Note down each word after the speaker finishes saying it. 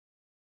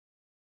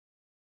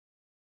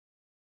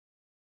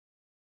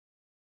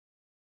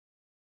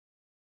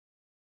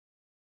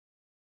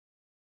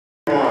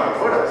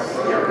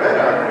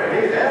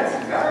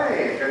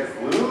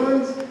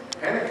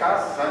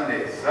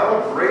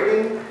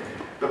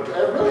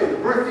really the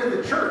birthday of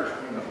the church,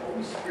 when the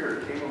Holy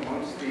Spirit came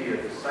amongst the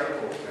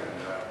disciples and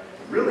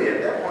really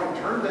at that point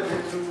turned them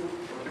into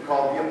what we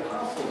call the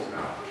apostles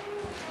now.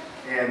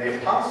 And the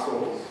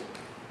apostles,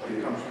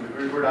 it comes from the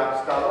Greek word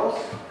apostolos,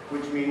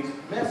 which means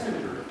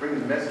messenger, bring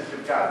the message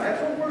of God. And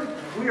that's what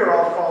we are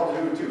all called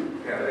to do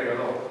too. Yeah, there you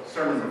go, a little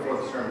sermon before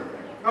the sermon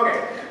thing.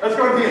 Okay, let's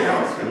go to the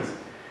announcements.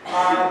 You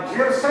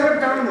have a sign up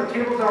down on the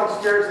table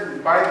downstairs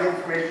and buy the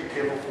information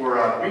table for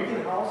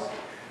Beacon House.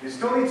 You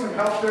still need some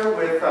help there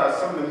with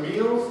some of the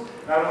meals,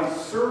 not only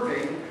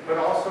serving, but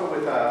also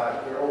with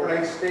your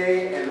overnight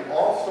stay and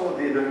also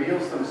the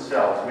meals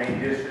themselves, main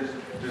dishes,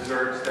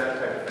 desserts, that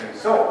type of thing.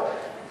 So,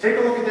 take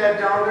a look at that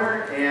down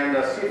there and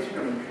see if you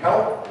can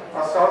help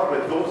us out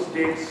with those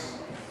dates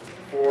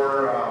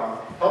for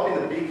helping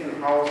the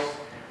Beacon House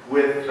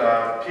with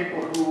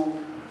people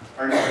who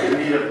are in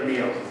need of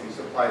meals. We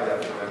supply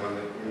that for them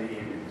in the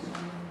evenings.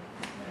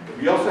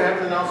 We also have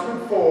an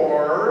announcement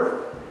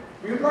for,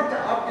 we would like to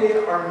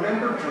update our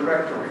member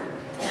directory.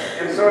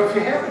 And so if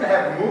you happen to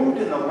have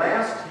moved in the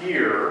last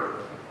year,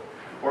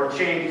 or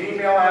changed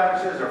email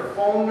addresses or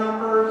phone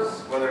numbers,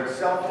 whether it's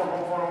cell phone,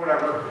 home phone, or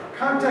whatever,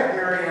 contact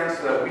Mary Ann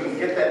so that we can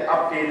get that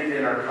updated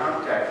in our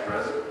contact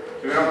list. So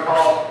we don't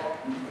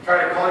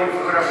try to call you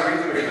for whatever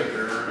reason, we get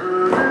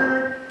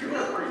you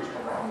were preached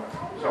wrong.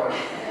 So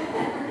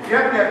if you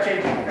happen to have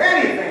changed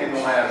anything in the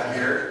last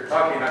year,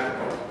 okay, not the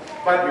phone,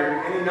 but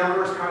any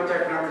numbers,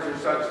 contact numbers or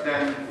such,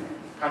 then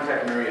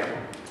contact Mary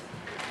Ann.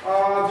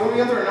 The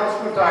only other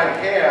announcement I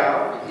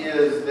have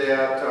is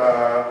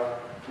that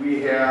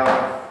we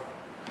have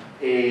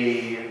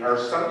our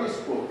Sunday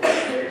school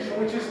presentation,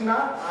 which is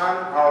not on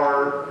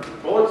our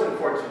bulletin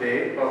for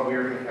today, but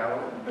we're going to have a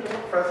little bit of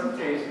a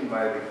presentation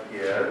by the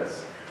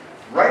kids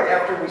right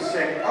after we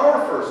sing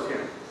our first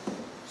hymn.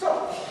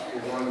 So,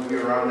 if you want to be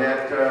around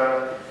that,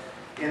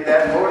 in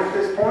that mode at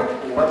this point,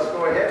 let's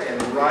go ahead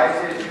and rise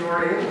as you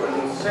are able,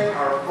 and we'll sing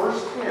our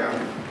first hymn,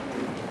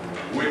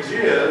 which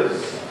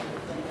is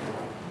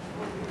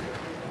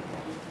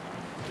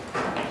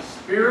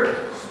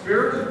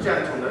Spirit of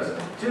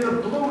Gentleness. It's in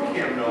the blue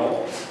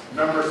hymnal,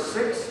 number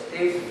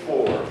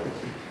 684.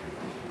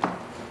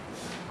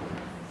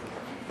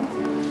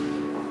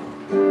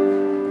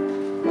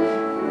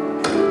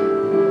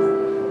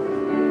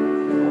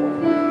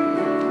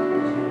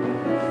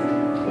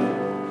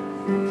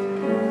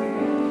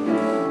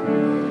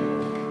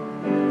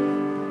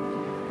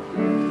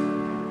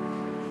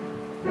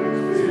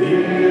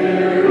 Spirit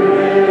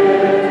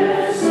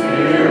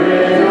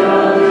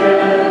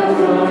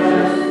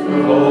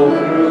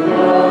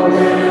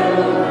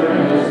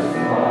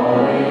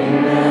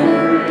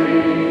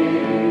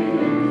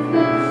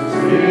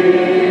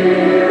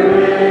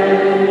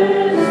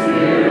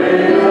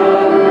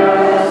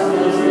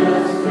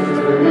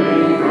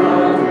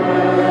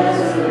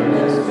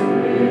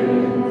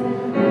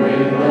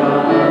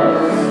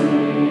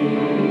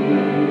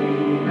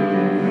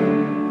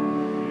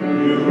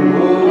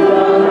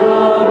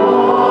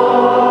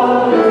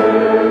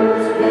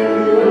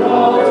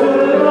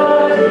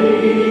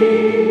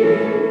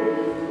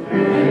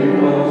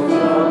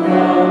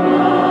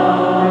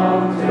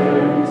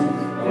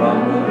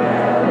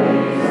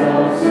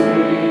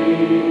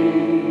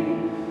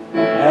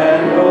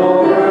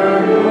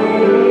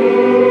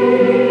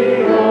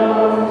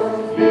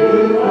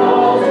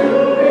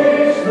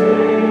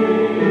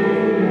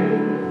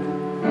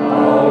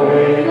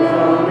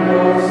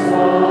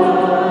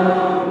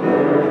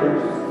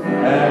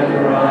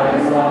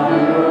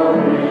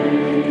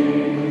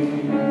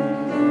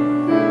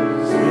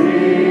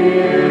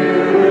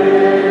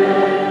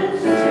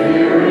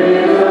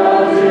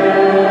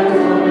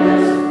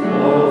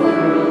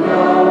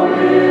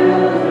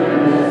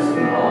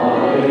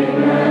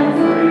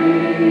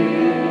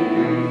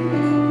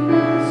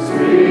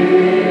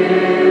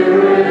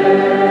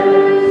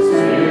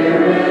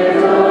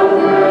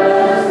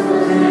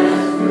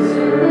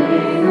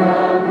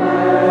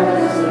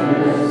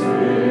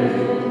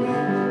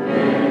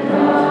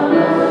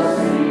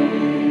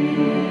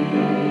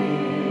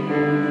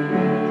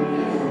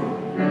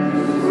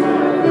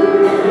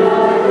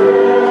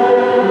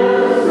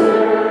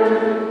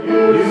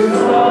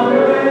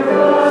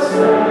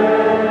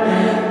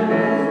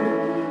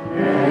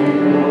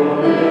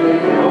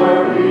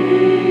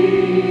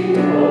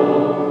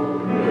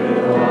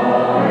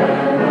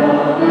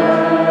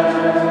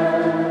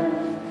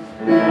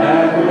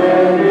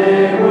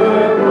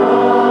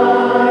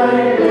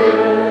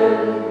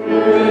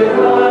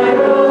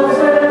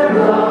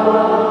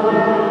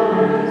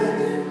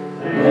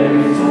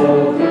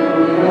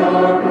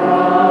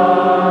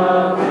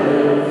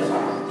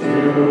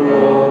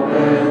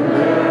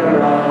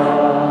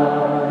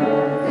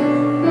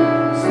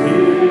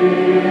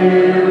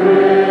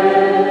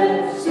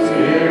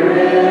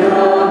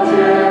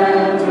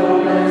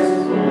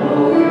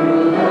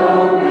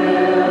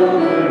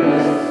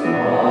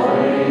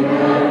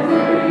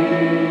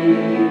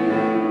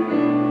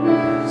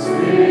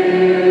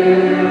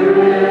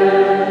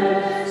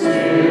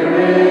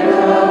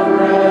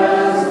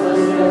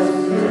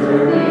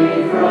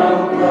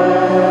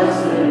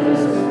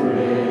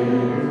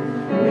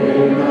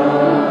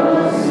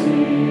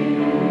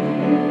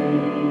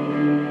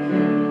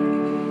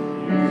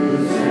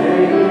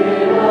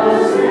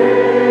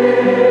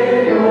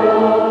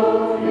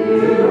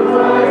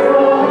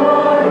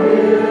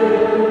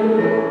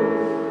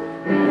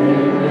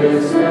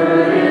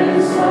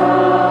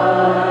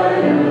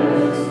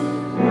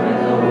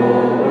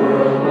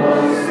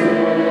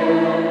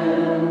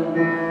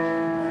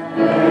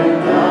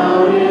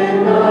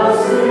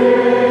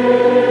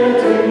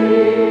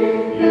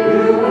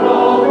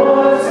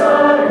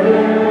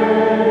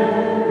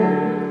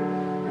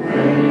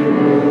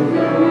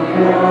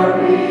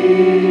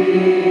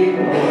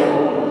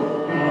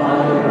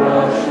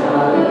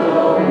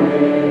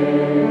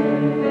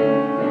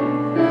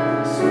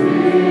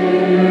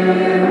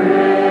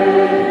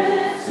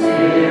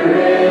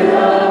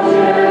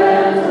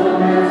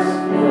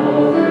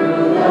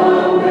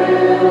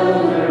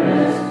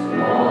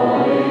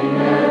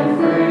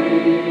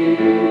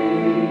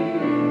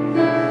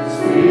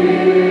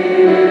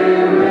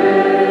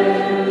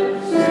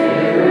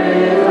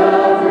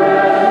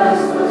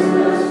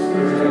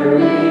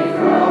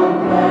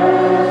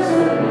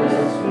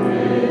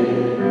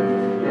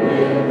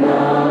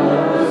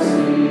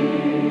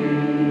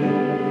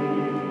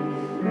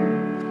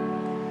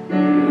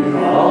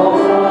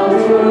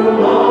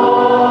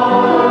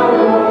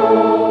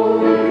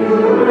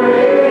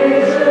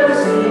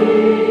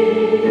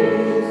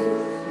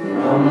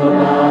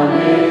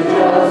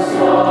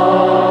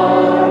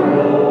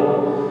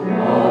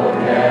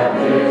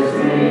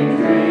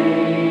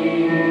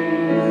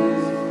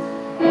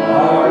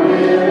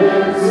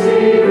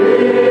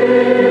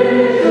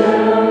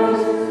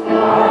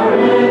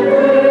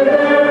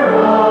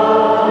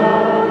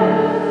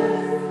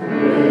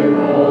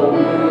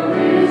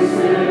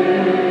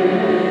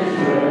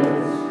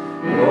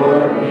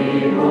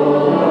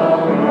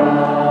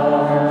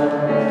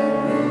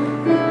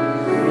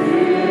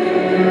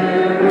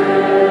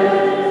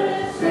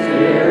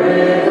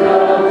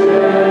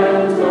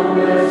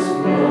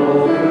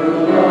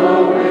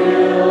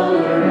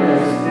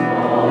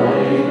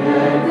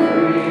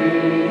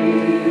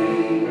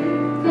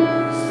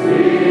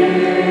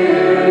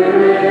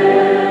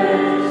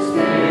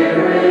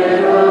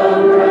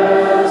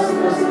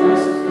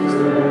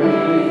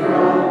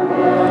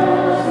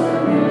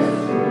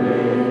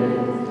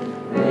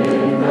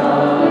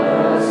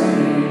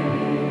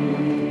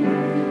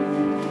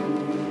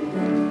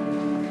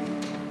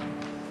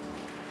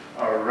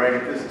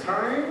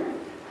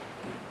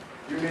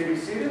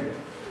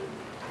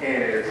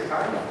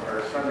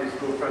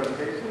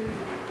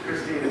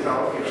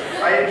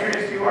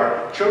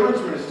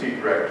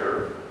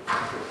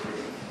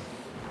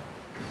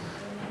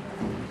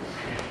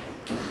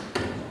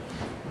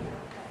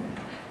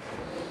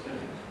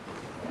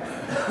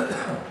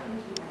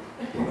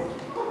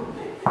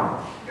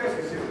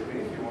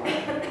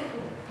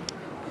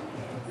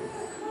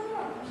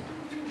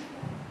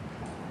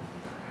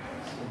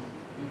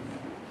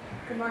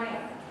Good morning.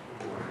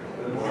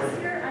 This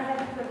year I had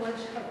the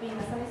privilege of being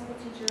a Sunday school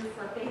teacher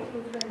for Faith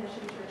Lutheran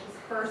Mission Church's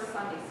first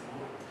Sunday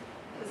school.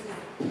 It was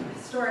a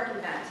historic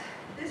event.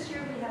 This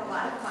year we had a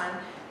lot of fun.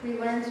 We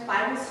learned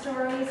Bible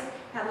stories,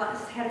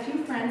 had a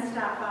few friends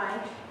stop by,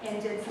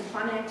 and did some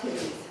fun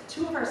activities.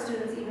 2 of our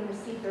students even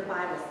received their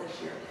Bibles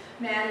this year,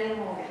 Maddie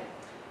and Logan.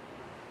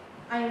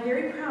 I am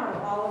very proud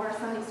of all of our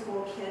Sunday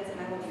school kids, and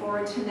I look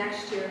forward to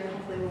next year, and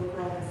hopefully we'll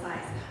grow in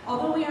size.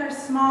 Although we are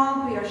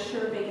small, we are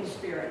sure big in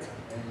spirit.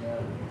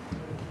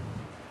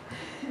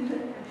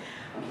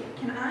 Okay,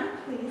 can I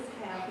please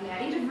have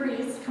Maddie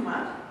DeVries come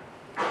up?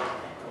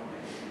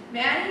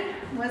 Maddie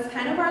was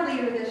kind of our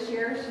leader this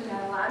year. She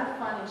had a lot of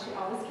fun, and she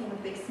always came with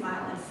a big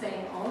smile and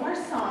sang all of our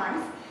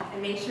songs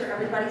and made sure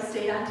everybody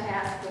stayed on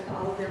task with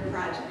all of their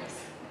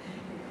projects.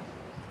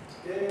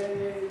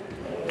 Yay!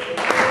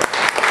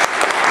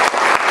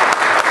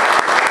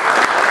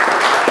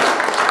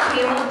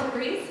 Caleb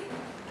DeVries.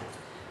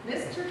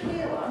 Mr.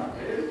 Caleb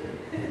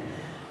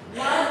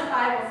loves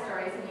Bible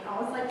stories, and he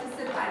always liked to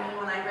sit by me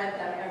when I read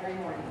them every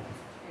morning.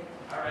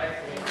 All right.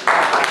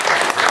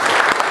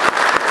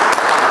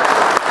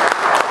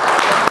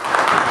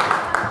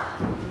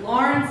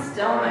 Lauren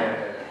Stillman.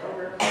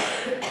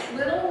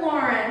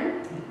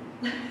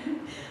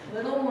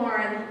 Little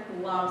Lauren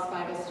loves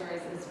Bible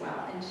stories as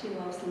well, and she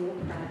loves little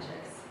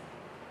projects.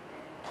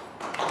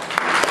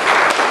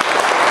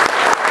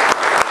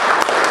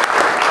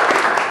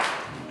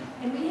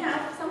 And we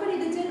have somebody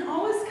that didn't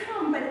always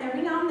come, but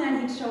every now and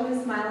then he'd show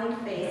his smiling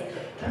face.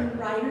 Can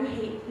Ryder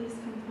Haight please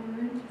come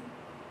forward?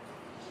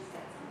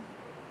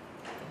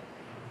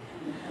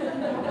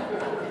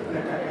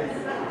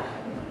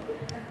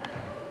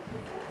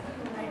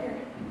 Ryder.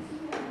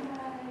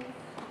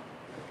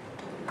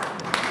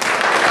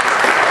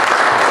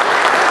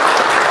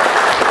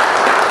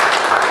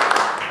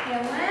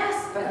 And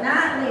last but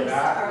not least,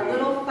 our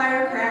little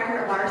firecracker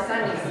of our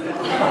Sunday school,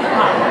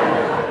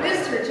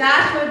 Mr.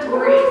 Joshua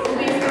DeVries.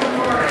 Please come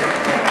forward.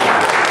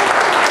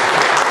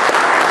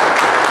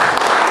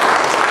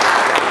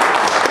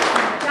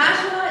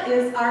 Joshua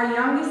is our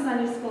youngest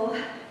Sunday school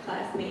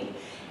classmate,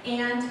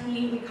 and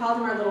we called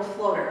him our little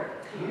floater.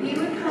 He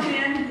would come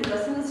in, he'd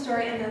listen to the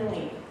story, and then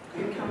leave.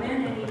 He'd come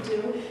in and he'd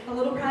do a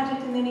little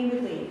project, and then he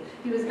would leave.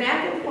 He was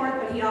back and forth,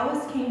 but he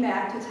always came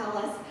back to tell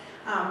us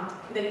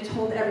that he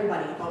told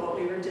everybody about what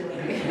we were doing.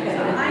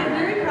 So I am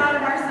very proud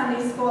of our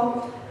Sunday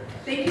school.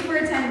 Thank you for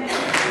attending.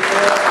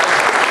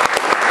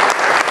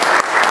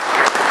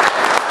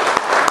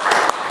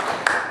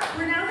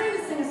 We're now going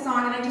to sing a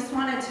song, and I just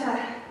wanted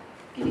to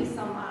give you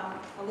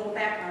a little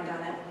background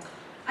on it.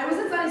 I was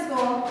in Sunday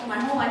school my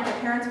whole life. My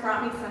parents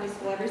brought me to Sunday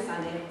school every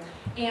Sunday,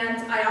 and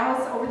I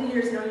always, over the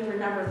years, know you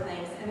remember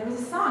things. And there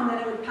was a song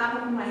that would pop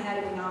up in my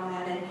head every now and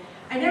then, and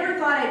I never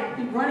thought I'd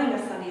be running a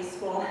Sunday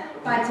school,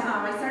 but I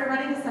started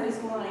running a Sunday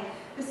school, and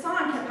this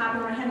song kept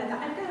popping in my head, and I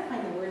thought, I've got to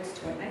find the words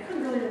to it. And I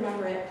couldn't really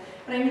remember it,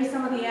 but I knew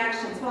some of the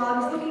actions. Well, I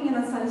was looking in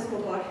the Sunday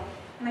school book,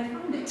 and I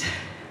found it.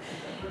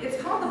 It's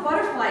called the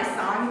Butterfly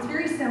Song. It's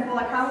very simple.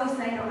 I probably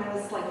sang it when I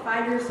was like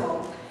 5 years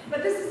old.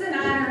 But this is in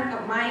honor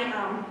of my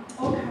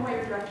old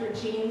choir director,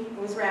 Jean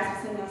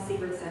Rasmussen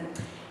Sigurdson.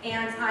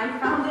 And I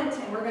found it,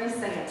 and we're going to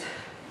sing it.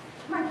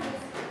 Come on, kids.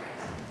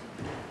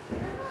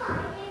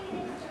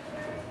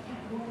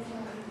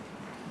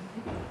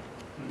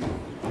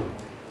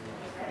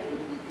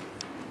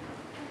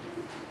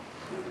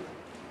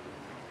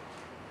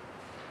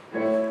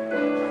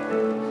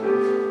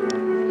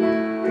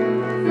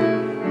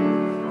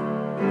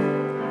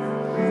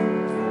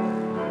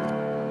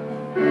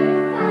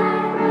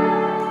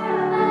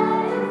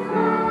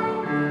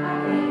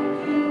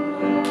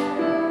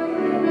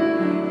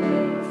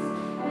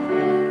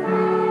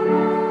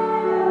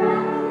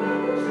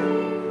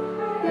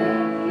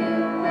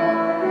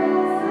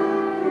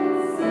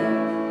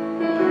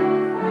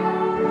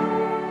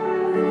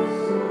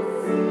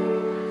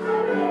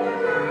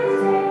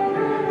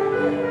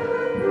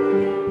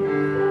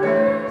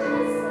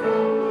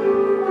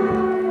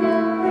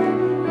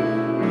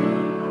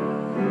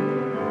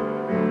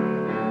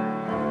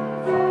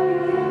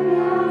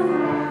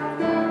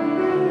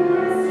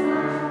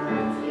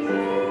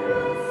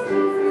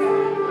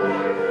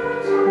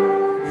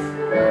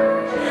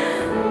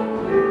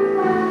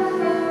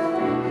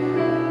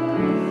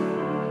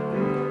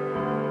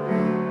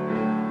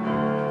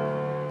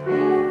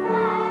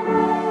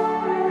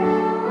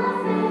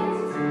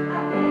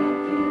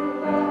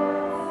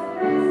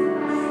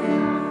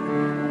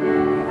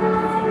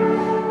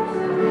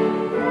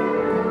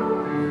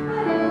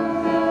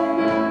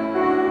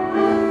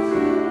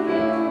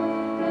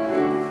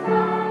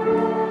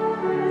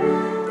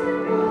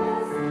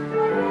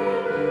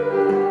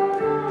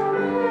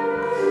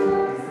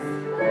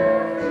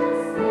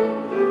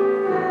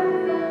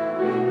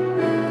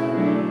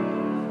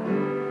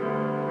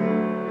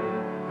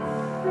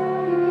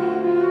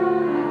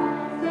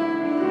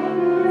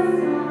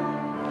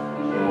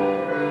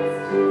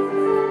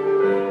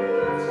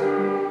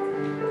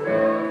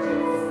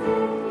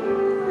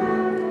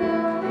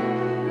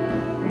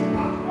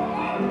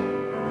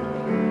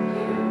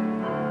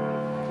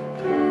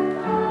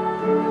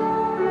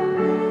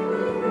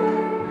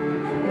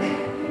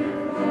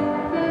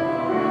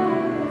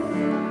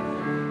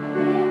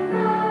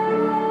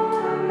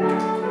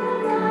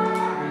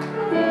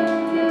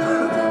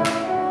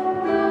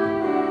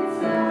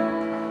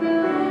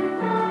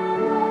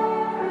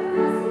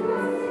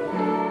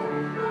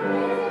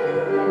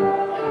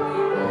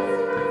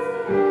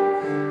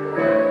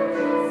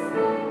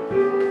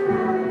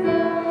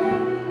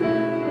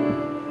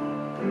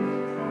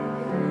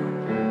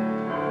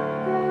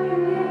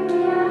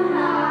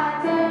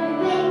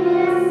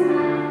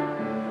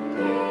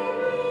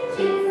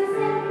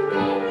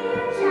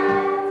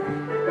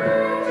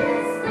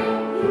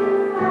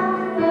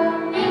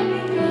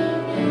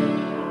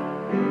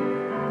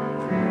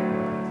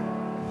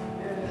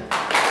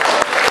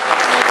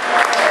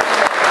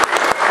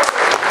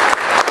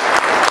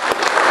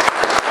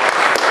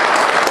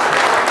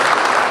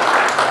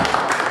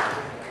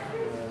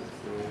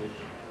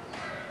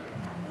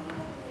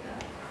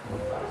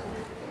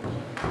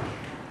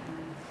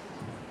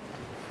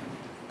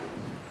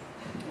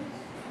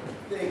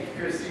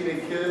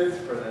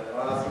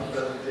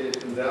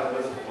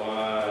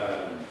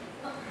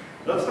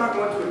 Let's now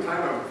go into a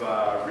time of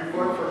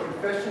reward for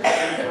confession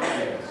and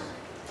forgiveness.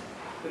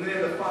 In the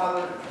name of the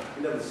Father,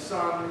 and of the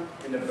Son,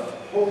 and of the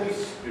Holy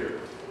Spirit.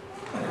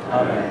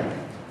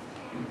 Amen.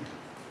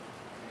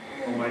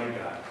 Almighty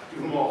God, to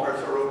whom all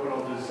hearts are open,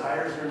 all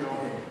desires are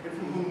known, and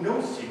from whom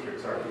no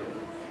secrets are hidden,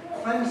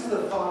 cleanse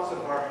the thoughts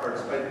of our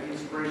hearts by the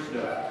inspiration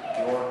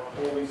of your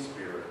Holy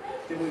Spirit,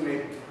 that we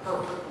may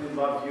perfectly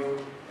love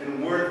you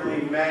and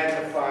worthily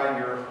magnify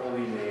your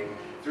holy name,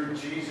 through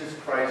Jesus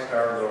Christ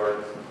our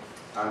Lord.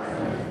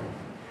 Amen.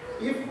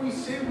 If we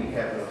say we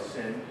have no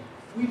sin,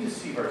 we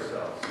deceive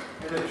ourselves,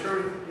 and the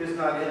truth is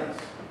not in us.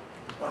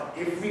 But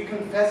if we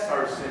confess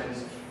our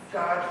sins,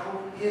 God,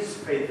 who is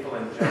faithful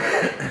and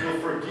just,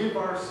 will forgive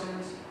our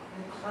sins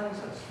and cleanse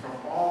us from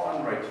all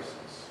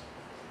unrighteousness.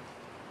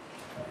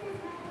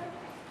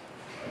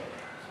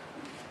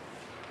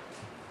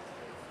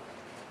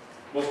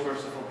 Most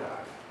merciful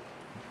God,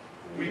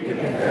 we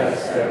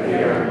confess that we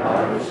are in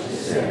bondage to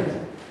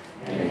sin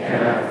and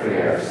cannot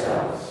free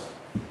ourselves.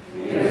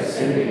 We have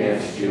sinned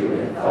against you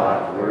in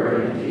thought,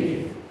 word, and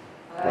deed,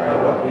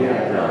 by what we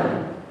have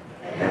done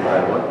and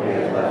by what we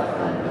have left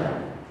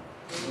undone.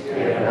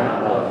 We have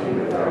not loved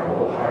you with our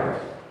whole heart.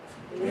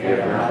 We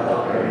have not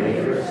loved our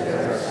neighbors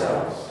as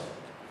ourselves.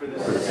 For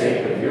the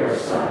sake of your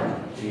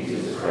Son,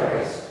 Jesus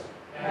Christ,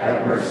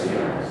 have mercy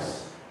on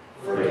us.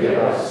 Forgive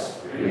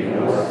us,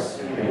 renew us,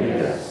 and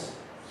lead us,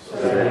 so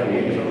that we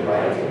may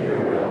delight in your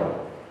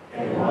will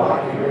and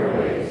walk in your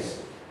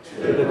ways,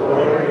 to the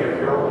glory of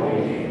your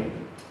holy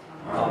name.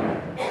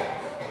 Amen.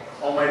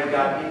 Almighty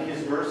God, in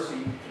his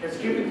mercy, has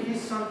given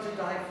his Son to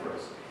die for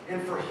us,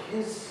 and for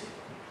his sake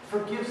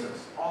forgives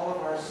us all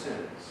of our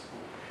sins.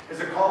 As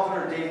a called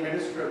and ordained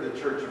minister of the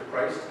Church of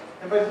Christ,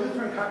 and by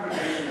Lutheran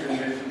congregations in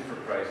mission for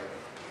Christ,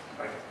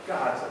 by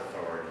God's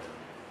authority,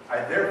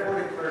 I therefore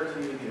declare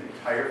to you the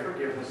entire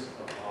forgiveness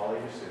of all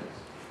your sins,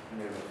 In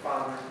the name of the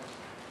Father, and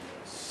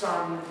of the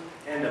Son,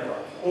 and of the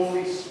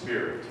Holy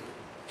Spirit.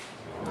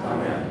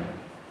 Amen.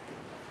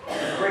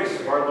 The grace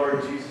of our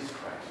Lord Jesus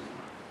Christ,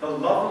 the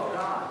love of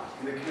God,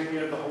 and the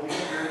communion of the Holy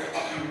Spirit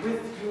be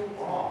with you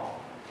all.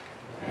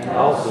 And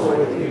also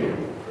with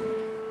you.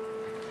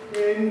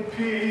 In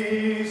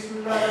peace,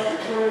 let us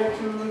pray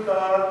to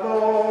the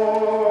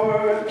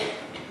Lord.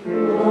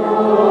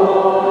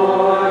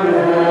 Lord,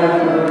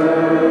 have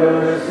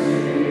mercy.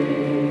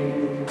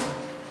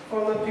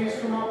 For the peace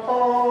from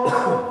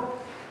above,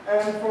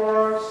 and for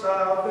our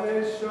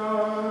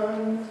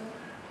salvation,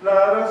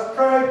 let us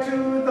pray to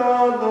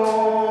the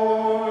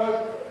Lord.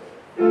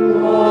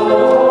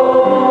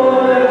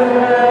 Lord,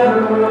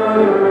 have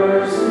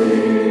mercy.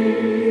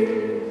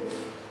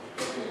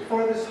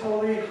 For this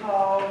holy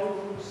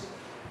house,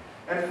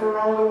 and for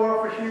all who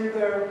offer here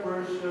their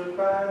worship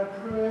and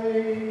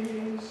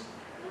praise,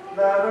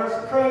 let us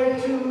pray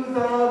to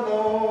the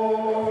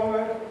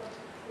Lord.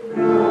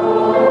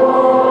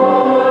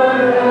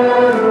 Lord,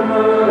 have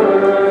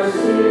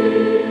mercy.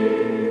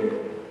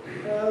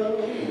 Help,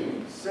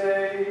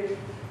 save,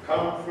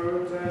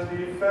 comfort, and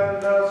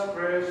defend us,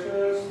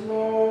 gracious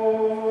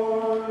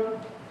Lord.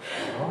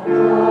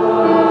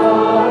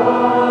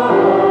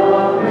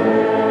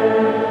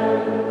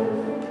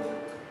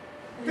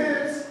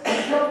 This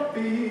is the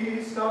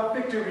feast of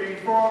victory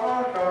for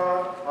our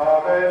God.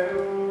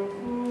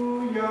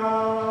 Alleluia.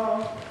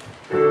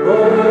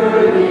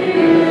 Worthy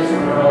is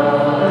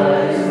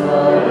Christ, the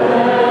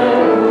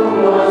Lamb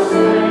who was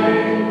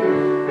slain,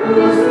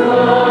 whose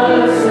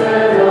blood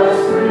set us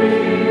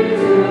free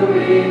to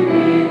be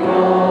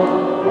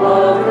people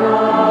of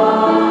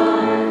God.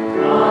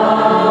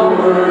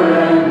 Power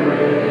and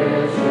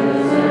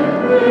riches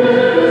and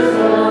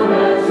wisdom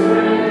and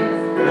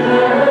strength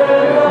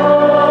and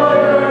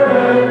honor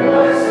and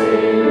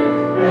blessing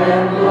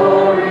and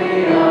glory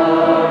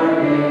are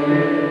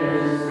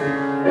His.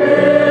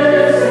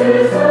 This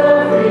is the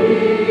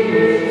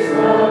feast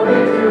of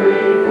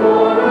victory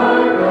for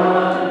our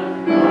God.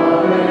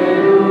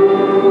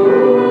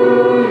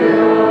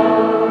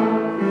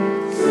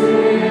 Alleluia.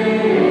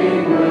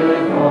 Sing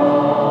with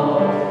all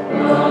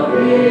the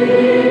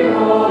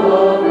people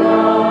of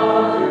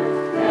God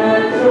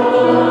and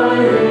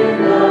join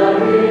in the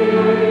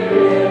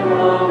hymn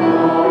of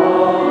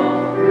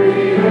all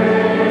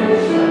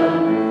creation.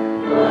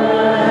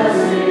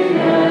 Blessing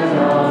and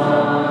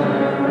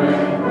honor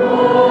and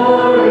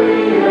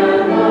glory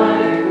and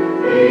might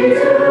be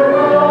to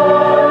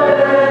God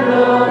and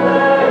the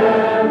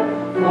Lamb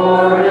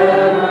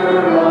forever.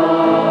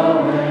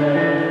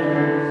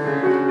 Amen.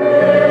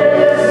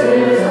 This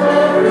is the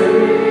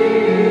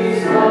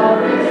feast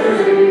of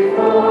victory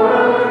for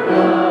our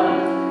God,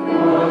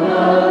 for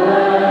the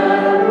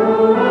Lamb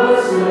who was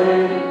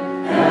slain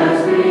has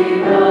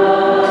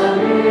begun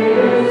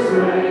His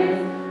reign.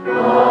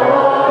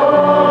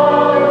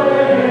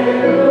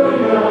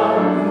 Alleluia,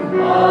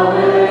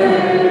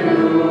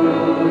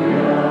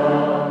 alleluia.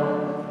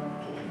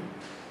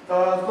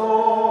 The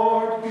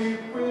Lord be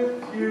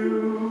with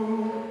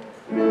you.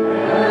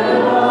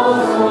 And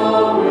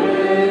also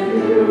with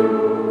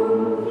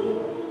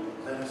you.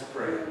 Let us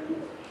pray.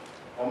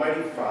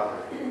 Almighty Father,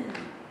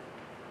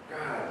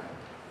 God,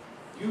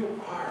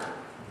 you are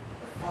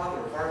the Father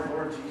of our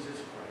Lord Jesus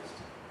Christ.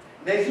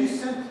 And as you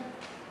sent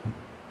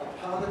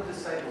upon the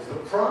disciples the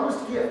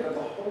promised gift of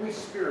the Holy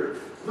Spirit,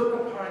 look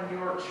upon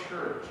your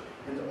church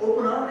and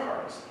open our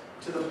hearts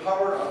to the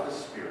power of the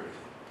Spirit.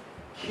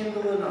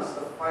 Kindle in us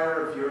the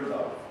fire of your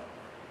love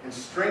and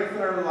strengthen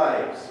our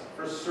lives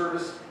for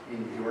service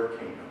in your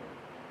kingdom.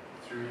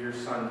 Through your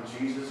Son,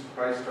 Jesus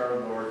Christ our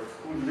Lord,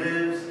 who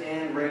lives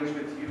and reigns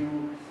with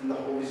you in the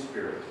Holy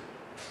Spirit,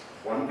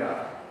 one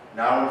God,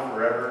 now and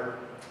forever.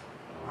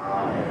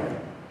 Amen.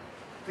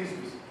 Please be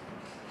seated.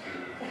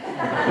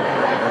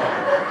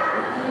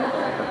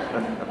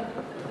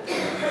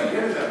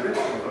 Get in that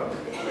ritual, huh?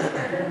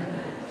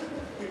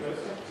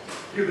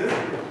 You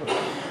listen.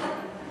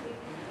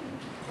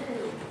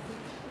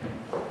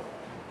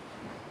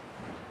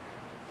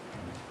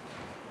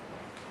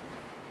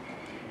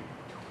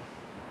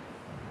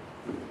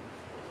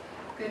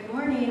 Good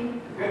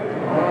morning. Good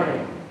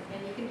morning.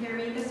 And you can hear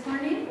me this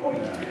morning? Oh,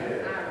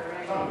 yeah.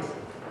 All right.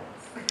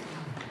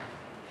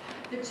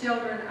 The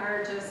children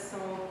are just so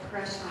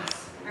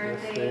precious, aren't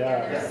Yes, they? they And are.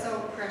 they're Yes. so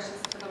precious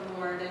to the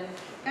Lord. And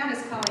God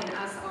is calling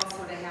us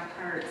also to have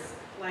hearts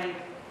like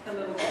the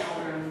little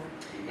children.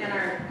 And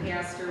our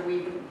pastor,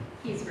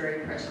 he's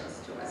very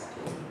precious to us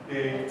too.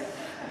 Big.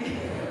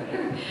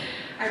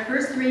 Our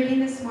first reading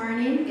this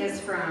morning is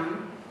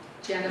from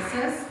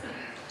Genesis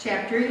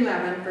chapter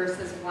 11,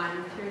 verses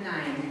 1 through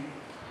 9.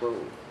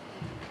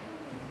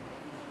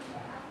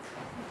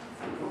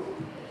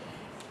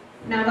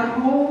 Now the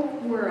whole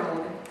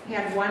world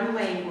had one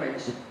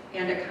language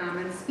and a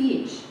common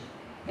speech.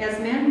 As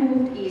men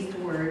moved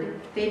eastward,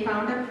 they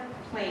found a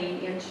plain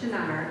in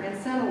Shinar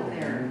and settled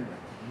there.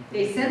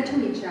 They said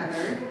to each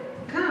other,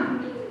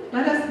 "Come,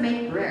 let us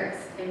make bricks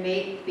and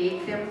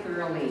bake them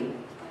thoroughly."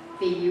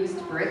 They used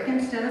brick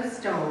instead of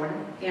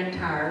stone and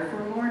tar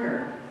for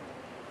mortar.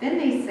 Then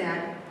they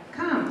said,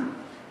 "Come,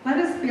 let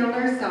us build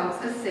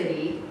ourselves a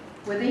city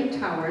with a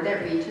tower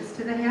that reaches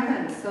to the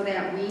heavens, so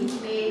that we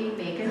may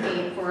make a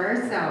name for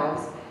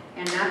ourselves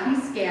and not be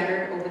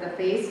scattered over the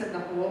face of the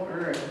whole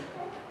earth."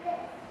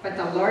 But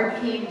the Lord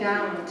came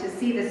down to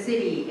see the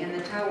city and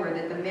the tower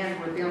that the men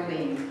were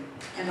building.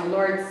 And the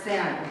Lord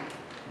said,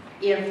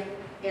 "If,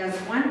 as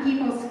one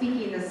people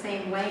speaking the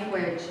same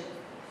language,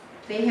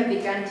 they have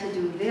begun to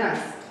do this,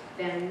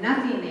 then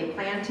nothing they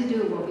plan to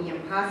do will be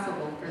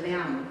impossible for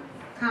them.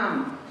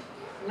 Come,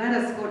 let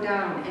us go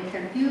down and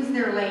confuse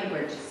their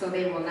language so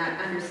they will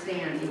not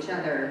understand each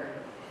other."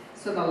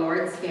 So the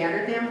Lord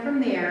scattered them from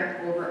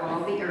there over all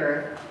the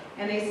earth,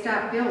 and they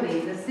stopped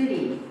building the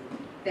city.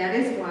 That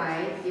is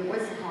why it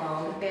was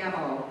called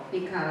Babel,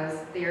 because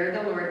there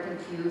the Lord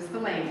confused the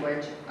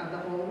language of the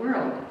whole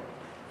world.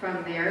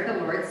 From there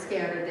the Lord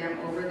scattered them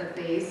over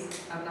the face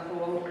of the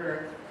whole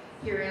earth.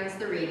 Here ends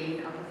the reading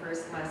of the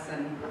first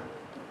lesson.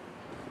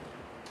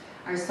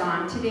 Our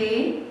psalm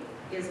today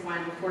is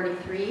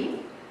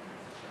 143,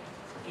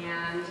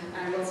 and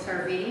I will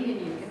start reading and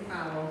you can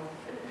follow.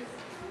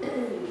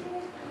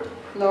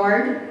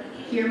 Lord,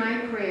 hear my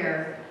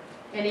prayer,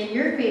 and in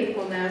your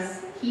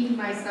faithfulness heed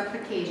my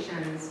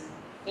supplications.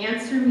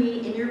 Answer me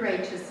in your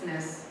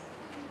righteousness.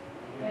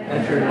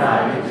 Enter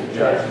not into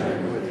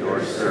judgment with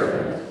your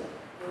servant,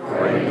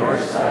 for in your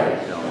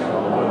sight shall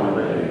no one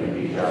living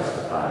be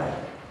justified.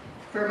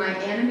 For my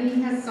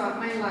enemy has sought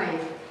my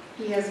life.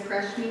 He has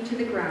crushed me to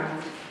the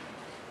ground.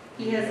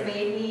 He has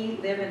made me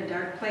live in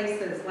dark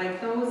places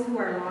like those who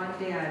are long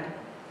dead.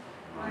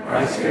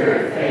 My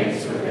spirit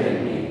faints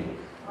within me.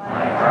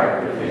 My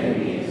heart within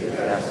me is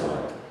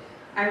desolate.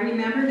 I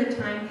remember the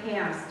time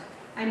past.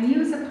 I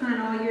muse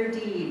upon all your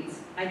deeds.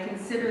 I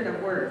consider the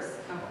works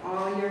of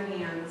all your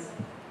hands.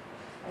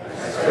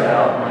 I spread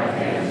out my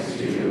hands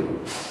to you.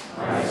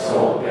 My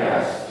soul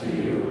gasps to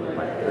you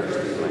like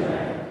thirsty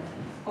land.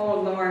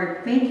 O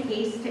Lord, make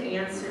haste to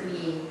answer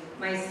me.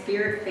 My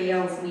spirit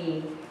fails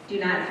me. Do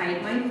not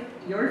hide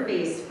your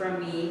face from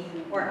me,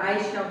 or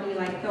I shall be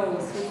like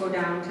those who go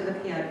down to the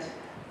pit.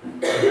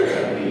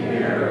 Let me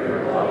hear of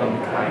your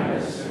loving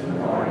kindness in the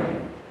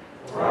morning,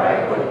 for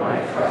I put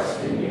my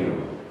trust in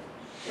you.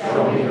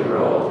 Show me the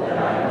road that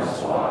I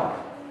must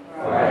walk,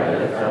 for I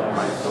lift up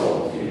my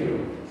soul to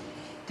you.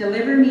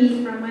 Deliver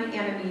me from my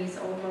enemies,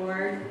 O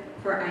Lord,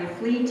 for I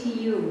flee to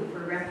you for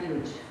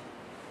refuge.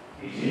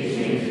 Teach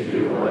me to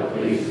do what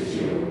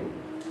pleases you,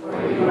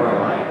 for you are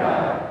my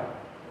God.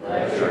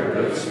 Let your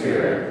good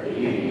spirit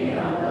lead me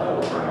on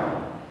level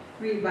ground.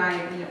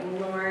 Revive me,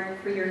 O Lord,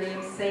 for your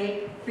name's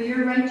sake, for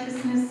your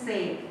righteousness'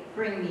 sake,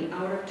 bring me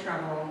out of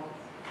trouble.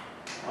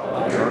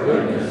 Of your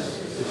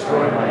goodness,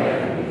 destroy my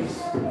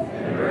enemies,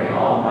 and bring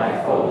all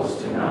my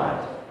foes to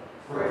naught.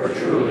 For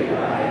truly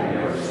I am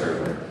your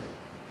servant.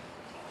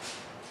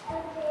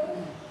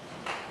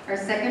 Our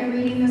second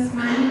reading this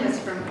morning is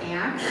from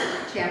Acts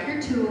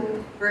chapter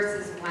 2,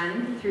 verses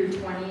 1 through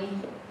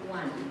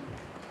 21.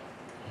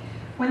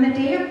 When the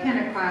day of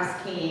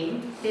Pentecost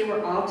came, they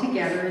were all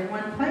together in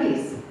one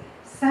place.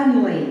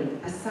 Suddenly,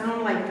 a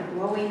sound like the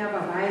blowing of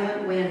a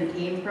violent wind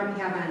came from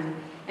heaven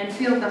and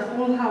filled the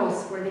whole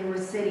house where they were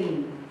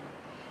sitting.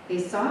 They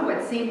saw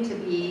what seemed to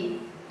be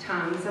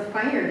tongues of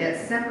fire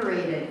that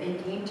separated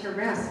and came to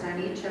rest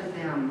on each of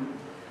them.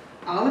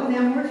 All of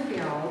them were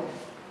filled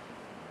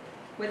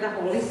with the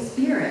Holy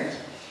Spirit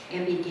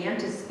and began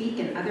to speak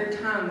in other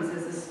tongues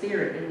as the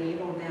Spirit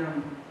enabled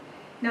them.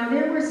 Now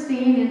there were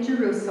staying in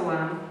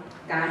Jerusalem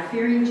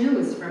God-fearing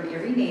Jews from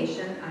every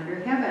nation under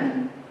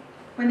heaven.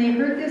 When they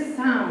heard this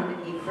sound,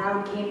 a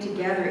crowd came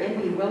together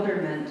in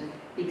bewilderment,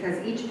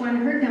 because each one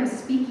heard them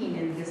speaking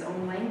in his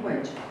own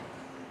language.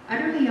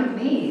 Utterly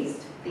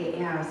amazed, they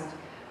asked,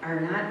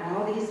 "Are not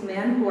all these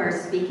men who are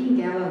speaking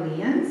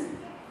Galileans?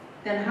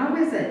 Then how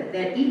is it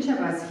that each of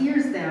us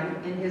hears them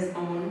in his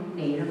own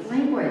native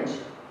language?"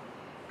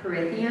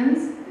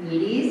 Parthians,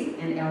 Medes,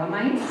 and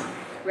Elamites,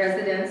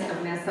 residents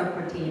of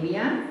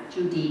Mesopotamia,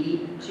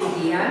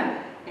 Judea,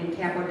 and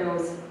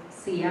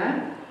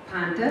Cappadocia,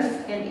 Pontus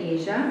and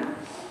Asia,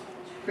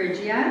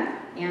 Phrygia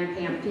and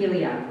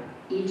Pamphylia,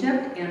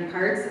 Egypt and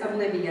parts of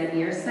Libya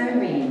near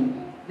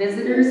Cyrene,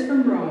 visitors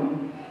from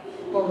Rome,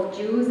 both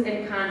Jews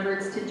and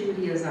converts to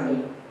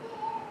Judaism,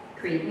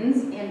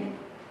 Cretans and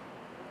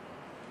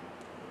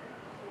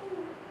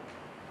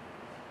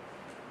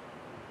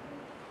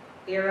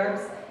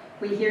Arabs,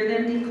 we hear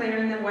them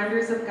declaring the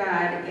wonders of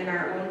God in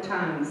our own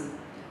tongues.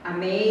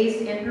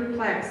 Amazed and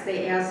perplexed,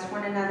 they asked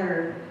one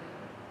another,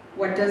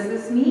 "What does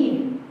this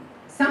mean?"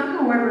 Some,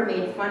 however,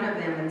 made fun of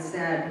them and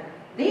said,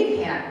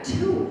 "They've had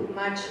too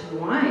much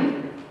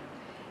wine."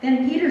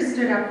 Then Peter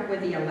stood up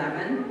with the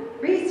 11,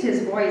 raised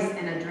his voice,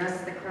 and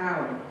addressed the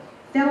crowd.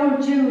 "Fellow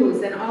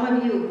Jews and all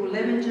of you who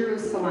live in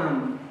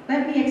Jerusalem,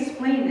 let me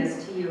explain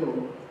this to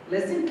you.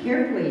 Listen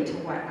carefully to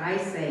what I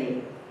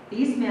say.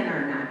 These men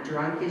are not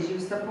drunk as you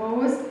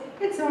suppose.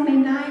 It's only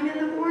 9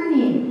 in the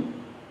morning.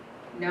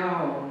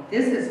 No,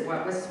 this is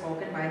what was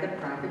spoken by the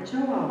prophet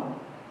Joel.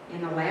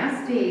 In the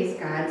last days,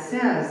 God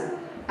says,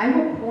 "I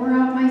will pour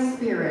out my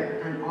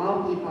spirit on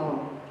all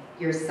people.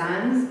 Your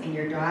sons and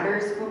your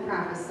daughters will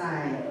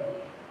prophesy.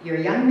 Your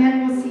young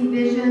men will see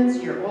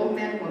visions, your old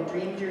men will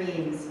dream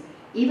dreams.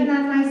 Even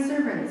on my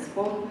servants,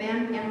 both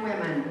men and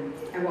women,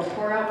 I will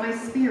pour out my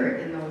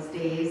spirit in those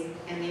days,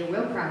 and they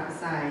will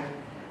prophesy.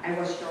 I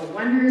will show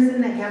wonders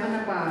in the heaven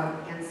above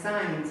and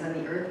signs on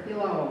the earth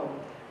below,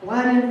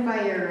 blood and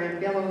fire and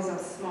billows of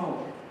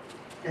smoke.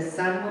 The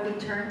sun will be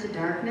turned to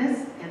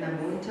darkness and the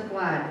moon to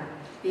blood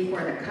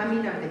before the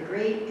coming of the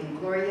great and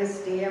glorious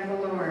day of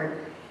the Lord.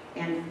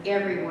 And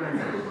everyone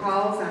who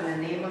calls on the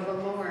name of the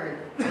Lord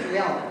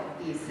will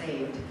be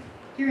saved.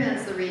 Here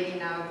ends the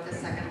reading of the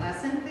second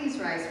lesson. Please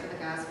rise for the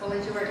gospel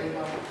as you are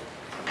able.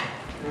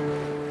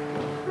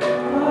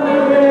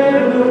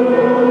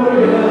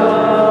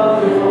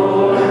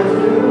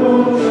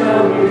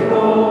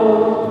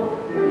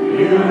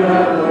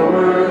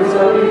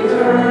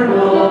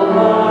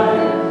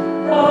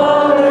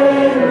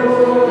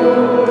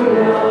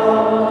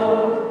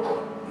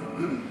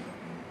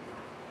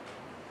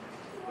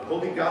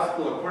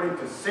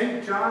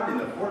 St. John in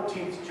the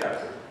 14th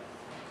chapter.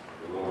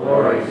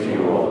 Glory to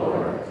you, O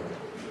Lord.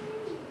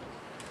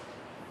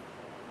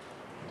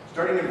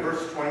 Starting in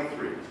verse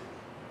 23.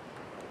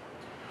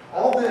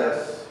 All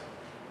this,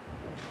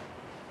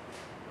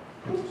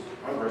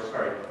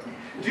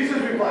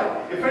 Jesus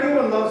replied, if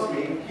anyone loves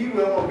me, he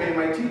will obey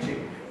my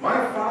teaching. My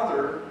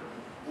Father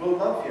will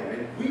love him,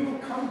 and we will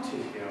come to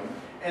him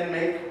and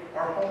make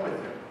our home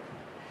with him.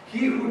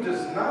 He who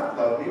does not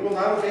love me will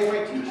not obey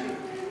my teaching.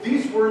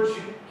 These words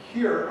you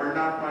hear are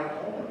not my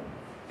own.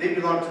 They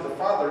belong to the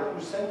Father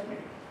who sent me.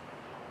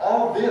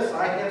 All this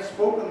I have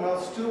spoken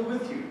while still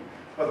with you.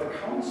 But the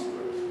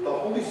Counselor, the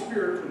Holy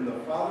Spirit, whom the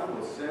Father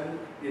will send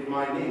in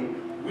my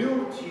name,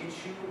 will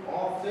teach you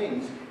all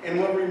things and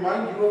will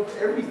remind you of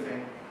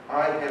everything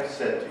I have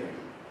said to you.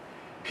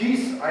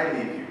 Peace I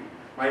leave you.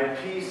 My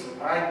peace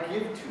I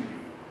give to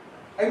you.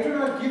 I do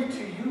not give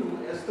to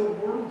you as the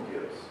world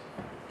gives.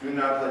 Do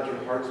not let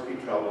your hearts be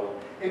troubled,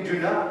 and do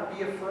not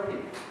be afraid.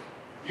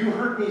 You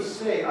heard me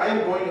say, I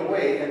am going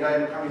away, and I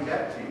am coming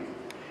back to you.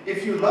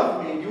 If you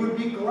love me, you would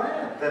be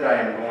glad that I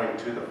am going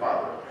to the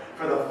Father,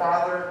 for the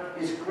Father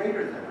is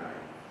greater than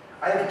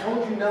I. I have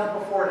told you now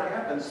before it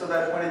happens, so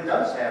that when it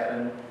does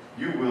happen,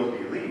 you will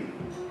believe.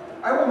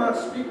 I will not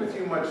speak with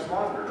you much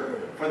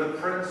longer, for the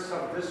prince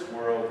of this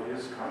world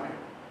is coming.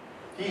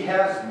 He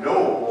has no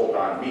hold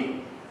on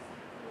me,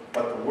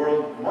 but the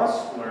world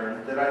must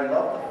learn that I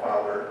love the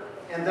Father,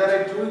 and that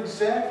I do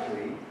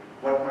exactly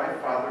what my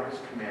Father has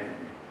commanded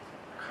me.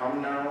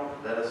 Come now,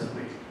 let us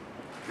leave.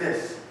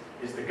 This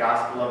is the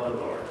gospel of the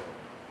Lord.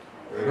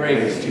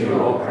 Praise to you,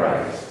 O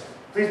Christ.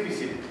 Please be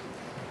seated.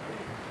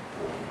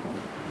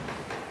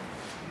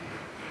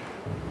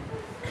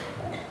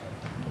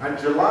 On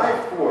July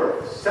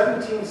 4th,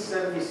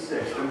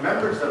 1776, the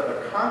members of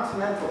the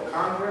Continental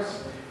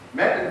Congress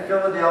met in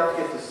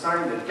Philadelphia to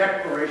sign the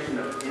Declaration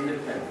of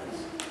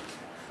Independence.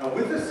 Now,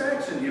 with this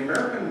action, the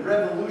American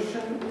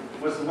Revolution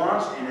was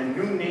launched and a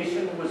new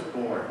nation was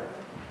born.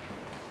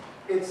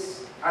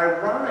 It's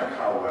ironic,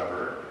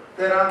 however,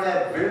 that on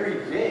that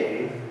very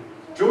day,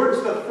 George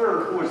III,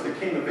 who was the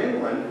King of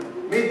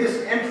England, made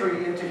this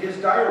entry into his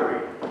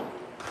diary.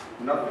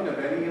 Nothing of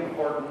any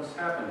importance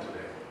happened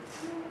today.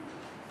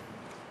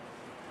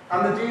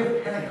 On the day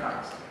of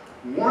Pentecost,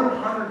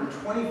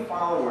 120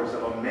 followers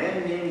of a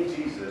man named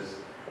Jesus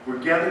were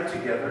gathered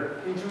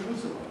together in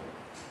Jerusalem.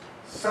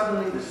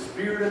 Suddenly, the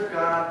Spirit of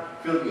God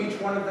filled each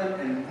one of them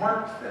and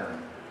marked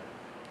them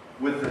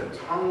with the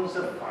tongues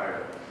of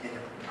fire. And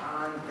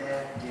on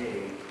that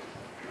day,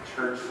 the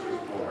church was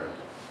born.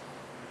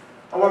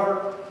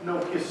 However,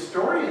 no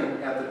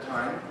historian at the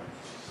time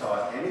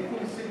saw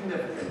anything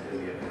significant in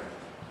the event.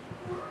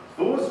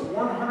 Those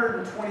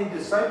 120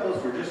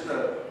 disciples were just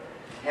a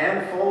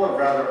handful of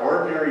rather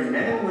ordinary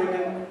men and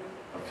women,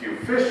 a few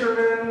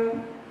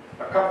fishermen,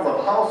 a couple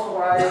of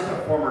housewives,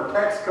 a former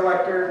tax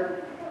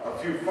collector, a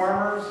few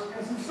farmers,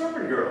 and some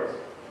servant girls.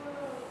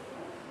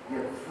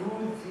 Yet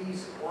through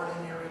these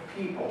ordinary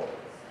people,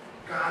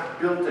 God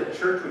built a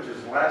church which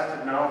has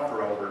lasted now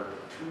for over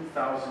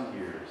 2,000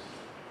 years.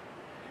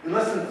 In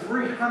less than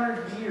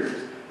 300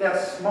 years, that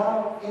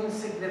small,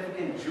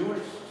 insignificant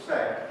Jewish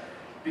sect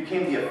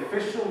became the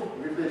official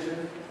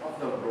religion of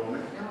the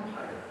Roman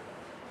Empire.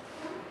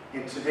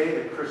 And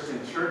today, the Christian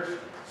church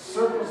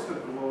circles the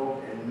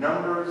globe and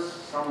numbers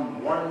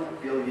some 1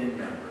 billion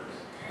members.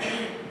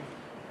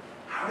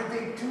 How did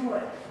they do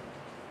it?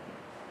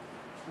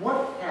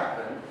 What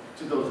happened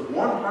to those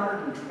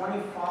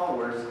 120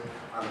 followers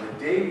on the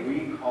day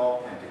we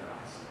call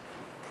Pentecost?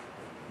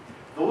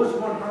 Those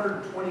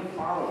 120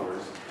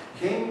 followers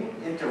came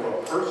into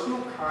a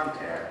personal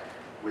contact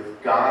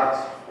with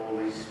God's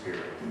Holy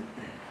Spirit.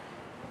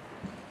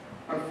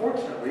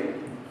 Unfortunately,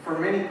 for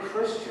many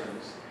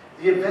Christians,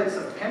 the events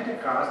of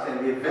Pentecost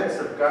and the events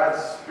of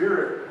God's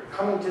Spirit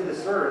coming to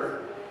this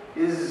earth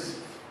is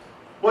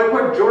like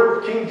what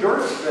King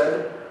George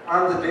said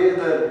on the day of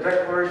the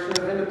Declaration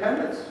of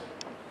Independence.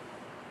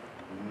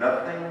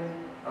 Nothing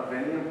of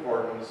any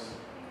importance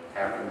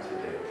happened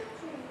today.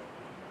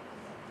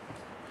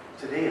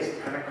 Today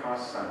is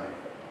Pentecost Sunday,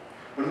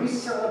 when we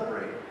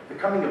celebrate the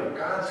coming of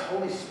God's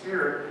Holy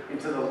Spirit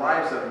into the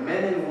lives of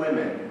men and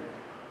women,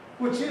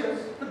 which is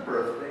the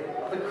birthday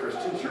of the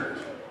Christian church.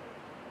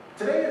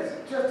 Today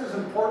is just as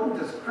important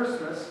as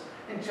Christmas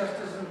and just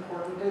as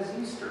important as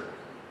Easter.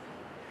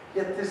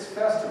 Yet this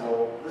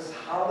festival, this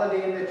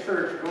holiday in the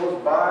church,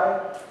 goes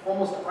by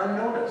almost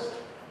unnoticed.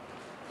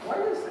 Why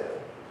is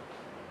that?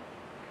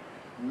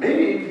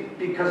 Maybe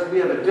because we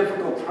have a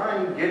difficult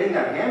time getting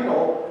a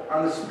handle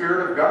on the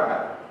Spirit of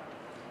God.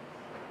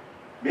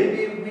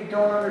 Maybe we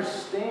don't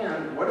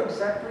understand what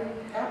exactly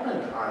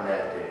happened on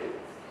that day.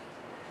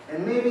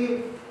 And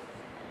maybe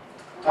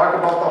talk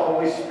about the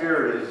Holy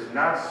Spirit is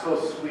not so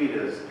sweet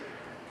as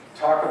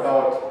talk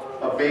about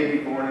a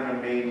baby born in a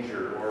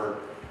manger, or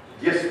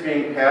gifts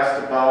being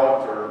passed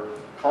about, or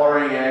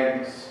coloring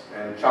eggs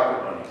and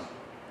chocolate bunnies.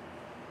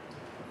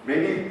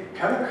 Maybe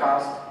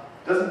Pentecost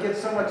doesn't get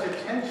so much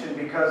attention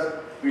because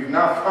we've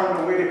not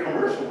found a way to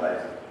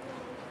commercialize it.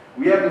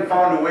 We haven't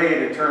found a way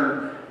to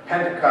turn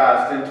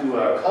Pentecost into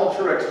a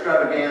culture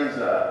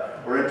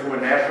extravaganza or into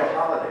a national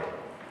holiday,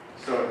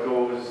 so it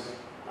goes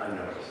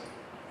unnoticed.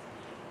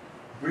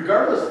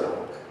 Regardless,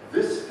 though,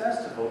 this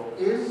festival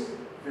is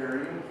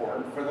very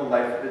important for the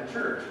life of the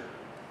church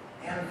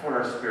and for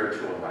our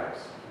spiritual lives.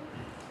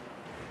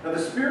 Now, the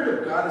Spirit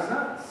of God is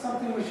not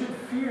something we should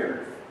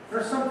fear,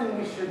 nor something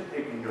we should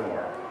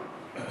ignore.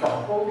 The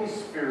Holy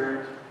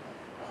Spirit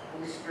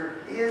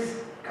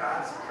is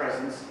God's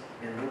presence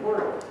in the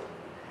world.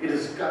 It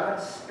is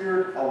God's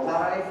Spirit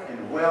alive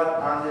and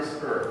well on this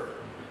earth,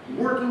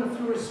 working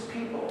through His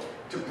people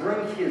to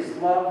bring His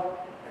love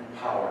and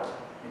power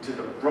into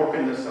the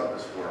brokenness of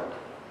this world.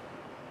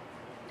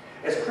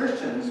 As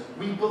Christians,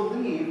 we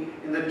believe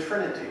in the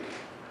Trinity,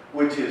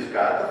 which is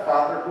God the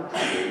Father who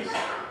creates,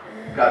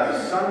 God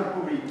the Son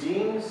who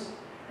redeems,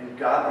 and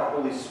God the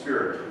Holy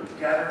Spirit who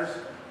gathers,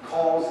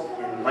 calls,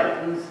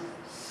 enlightens,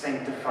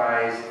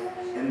 sanctifies,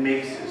 and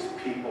makes His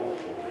people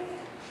holy.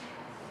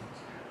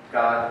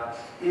 God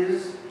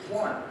is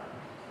one.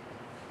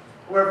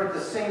 However, at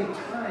the same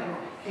time,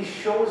 He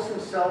shows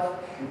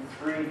Himself in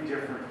three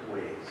different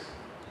ways.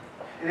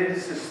 And it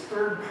is this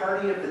third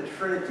party of the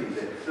Trinity,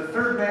 the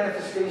third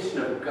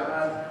manifestation of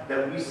God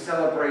that we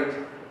celebrate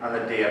on the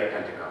day of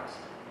Pentecost.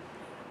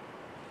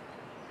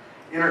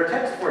 In our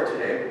text for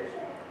today,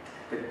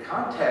 the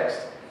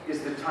context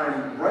is the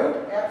time right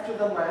after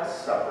the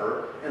Last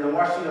Supper and the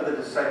washing of the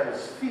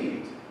disciples'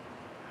 feet,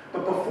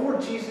 but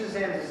before Jesus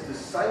and His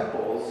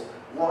disciples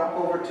walk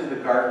over to the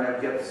Garden of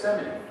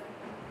Gethsemane.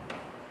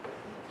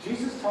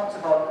 Jesus talks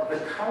about the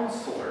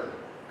counselor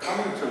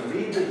coming to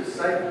lead the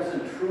disciples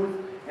in truth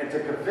and to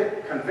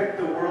convict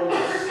the world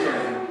of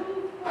sin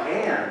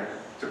and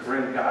to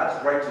bring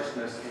God's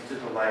righteousness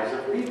into the lives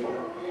of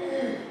people.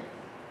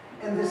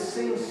 And this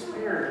same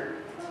Spirit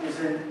is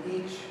in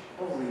each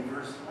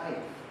believer's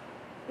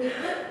life.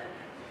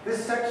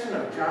 This section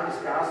of John's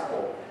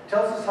Gospel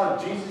tells us how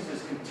Jesus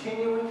is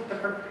continuing to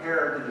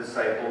prepare the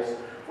disciples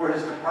for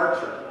His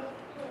departure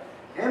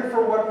and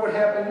for what would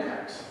happen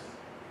next.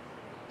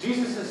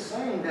 Jesus is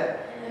saying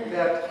that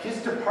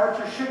His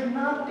departure should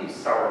not be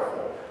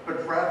sorrowful,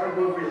 but rather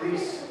will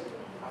release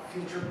a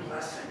future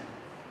blessing.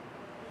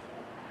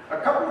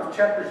 A couple of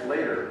chapters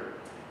later,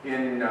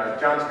 in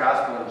John's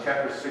Gospel, in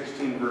chapter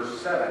 16,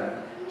 verse 7,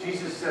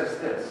 Jesus says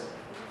this,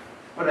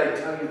 "But I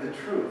tell you the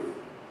truth.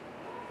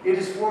 It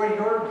is for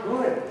your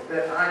good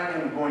that I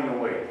am going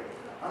away.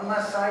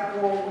 Unless I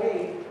go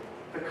away,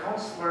 the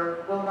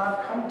counselor will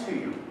not come to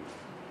you.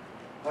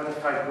 But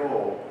if I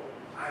go,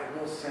 I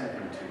will send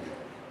him to you."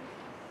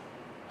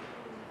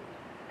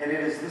 And it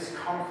is this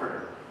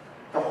Comforter,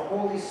 the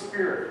Holy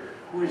Spirit,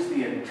 who is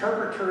the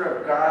interpreter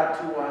of God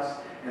to us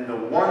and the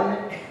one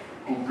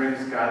who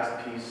brings God's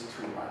peace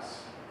to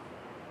us.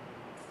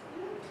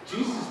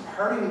 Jesus'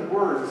 parting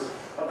words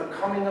of the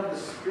coming of the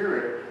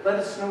Spirit let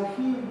us know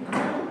He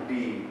will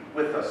be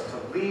with us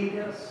to lead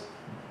us,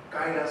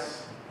 guide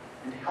us,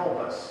 and help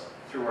us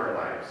through our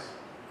lives.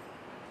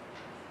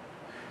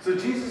 So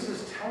Jesus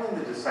is telling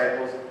the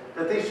disciples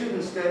that they should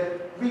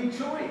instead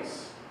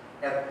rejoice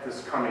at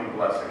this coming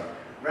blessing,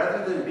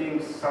 rather than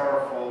being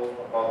sorrowful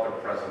about their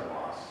present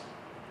loss.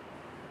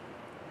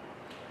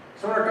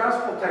 So in our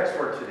gospel text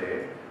for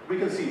today, we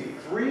can see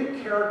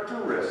three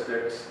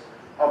characteristics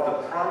of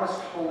the promised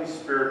Holy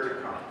Spirit to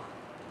come.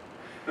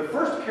 The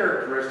first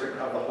characteristic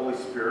of the Holy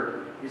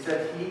Spirit is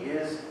that He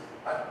is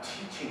a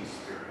teaching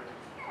Spirit.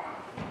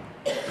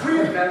 Three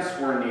events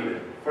were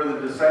needed for the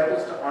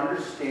disciples to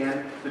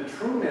understand the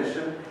true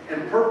mission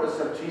and purpose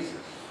of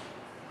Jesus.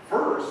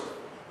 First,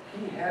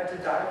 He had to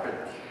die for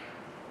them.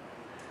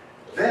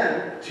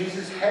 Then,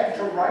 Jesus had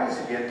to rise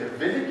again to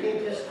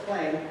vindicate His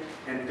claim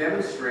and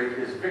demonstrate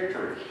His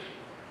victory.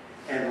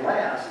 And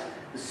last,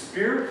 the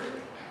Spirit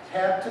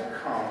had to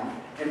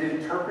come and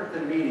interpret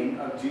the meaning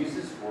of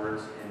Jesus'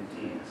 words and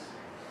deeds.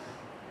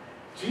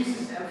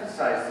 Jesus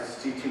emphasized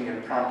this teaching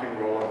and prompting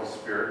role of the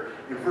Spirit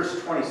in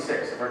verse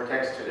 26 of our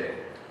text today,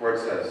 where it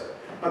says,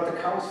 "But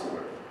the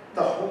Counselor,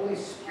 the Holy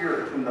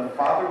Spirit, whom the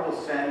Father will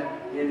send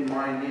in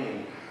my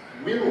name,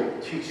 will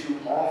teach you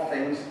all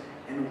things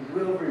and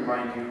will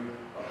remind you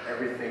of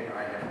everything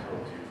I have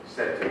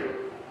said to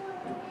you.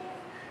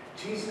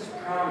 Jesus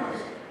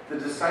promised the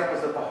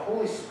disciples that the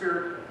Holy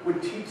Spirit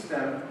would teach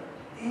them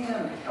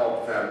and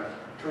help them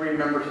to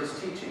remember his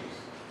teachings.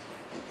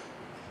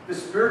 The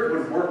Spirit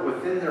would work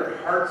within their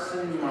hearts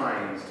and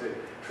minds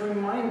to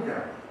remind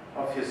them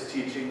of his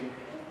teaching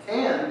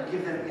and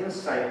give them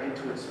insight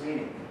into its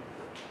meaning.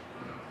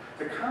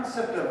 The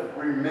concept of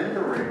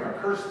remembering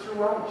occurs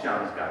throughout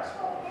John's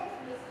Gospel.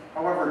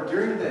 However,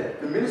 during the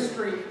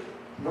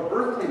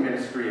earthly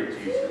ministry of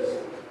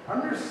Jesus,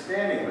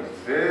 understanding was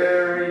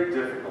very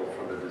difficult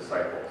for the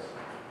disciples.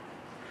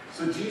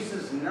 So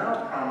Jesus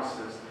now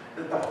promises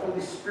that the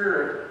Holy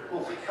Spirit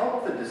will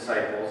help the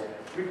disciples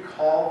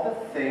recall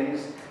the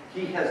things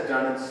he has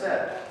done and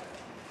said,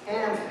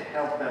 and to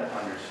help them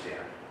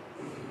understand.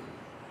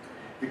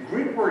 The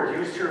Greek word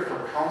used here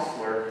for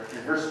counselor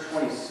in verse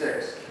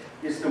 26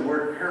 is the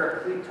word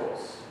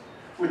parakletos,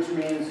 which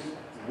means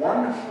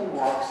one who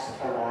walks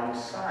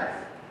alongside.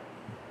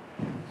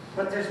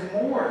 But there's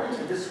more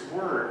to this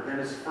word than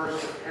is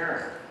first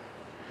apparent.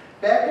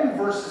 Back in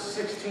verses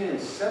 16 and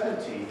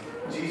 17,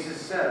 Jesus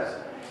says,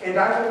 "And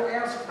I will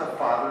ask the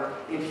Father,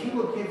 and he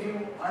will give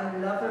you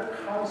another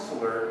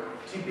counselor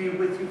to be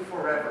with you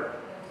forever,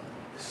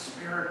 the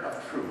Spirit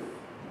of truth."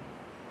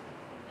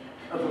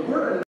 Now, the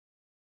word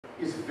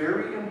is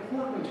very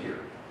important here.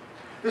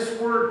 This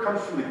word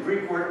comes from the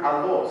Greek word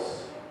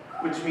allos,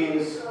 which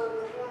means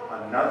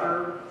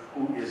another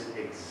who is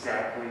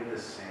exactly the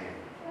same.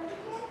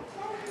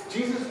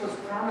 Jesus was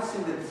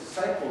promising the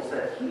disciples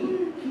that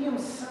he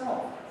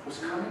himself was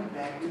coming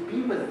back to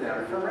be with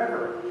them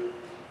forever,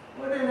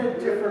 but in a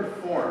different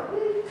form.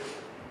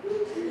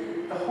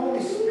 The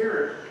Holy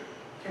Spirit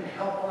can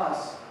help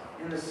us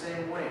in the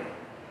same way.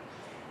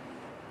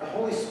 The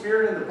Holy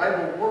Spirit and the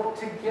Bible work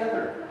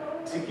together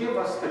to give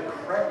us the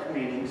correct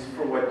meanings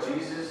for what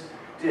Jesus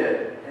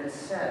did and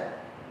said,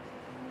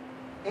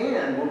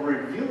 and will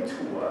reveal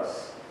to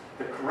us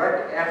the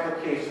correct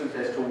applications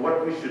as to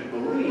what we should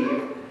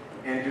believe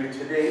and do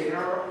today in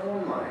our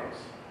own lives.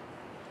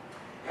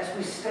 As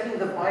we study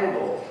the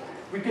Bible,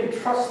 we can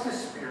trust the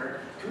Spirit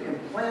to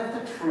implant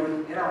the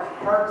truth in our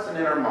hearts and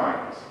in our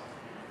minds,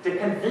 to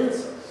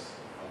convince us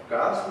of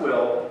God's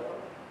will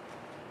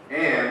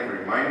and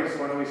remind us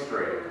when we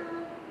stray.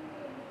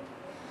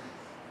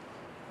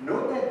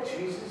 Note that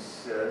Jesus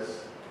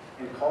says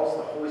and calls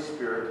the Holy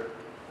Spirit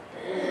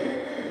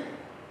holy.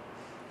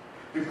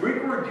 The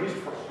Greek word used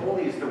for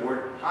holy is the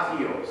word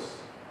hagios,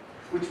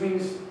 which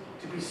means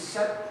to be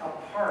set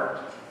apart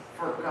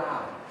for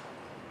God.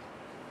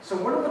 So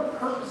one of the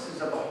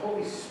purposes of the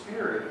Holy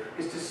Spirit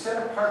is to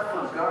set apart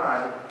for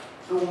God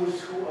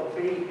those who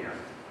obey him.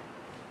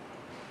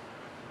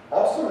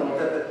 Also note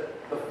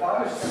that the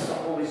Father sent the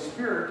Holy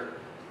Spirit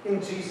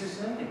in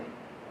Jesus' name.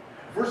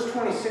 Verse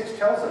 26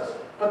 tells us,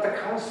 "But the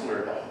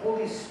Counselor, the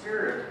Holy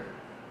Spirit,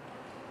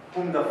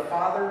 whom the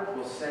Father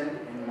will send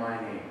in my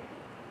name."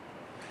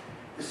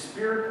 The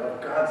Spirit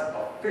of God's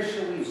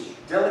officially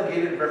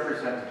delegated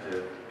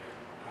representative,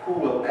 who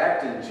will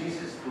act in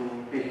Jesus'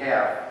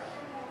 behalf,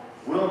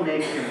 will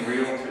make him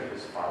real to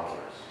his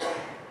followers.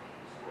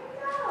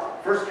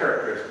 First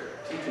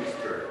characteristic, teaching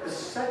spirit. The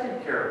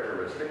second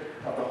characteristic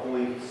of the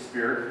Holy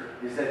Spirit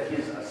is that he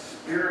is a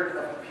spirit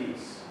of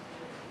peace.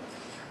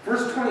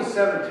 Verse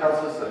 27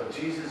 tells us of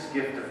Jesus'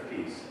 gift of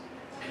peace.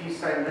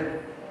 "Peace I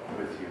live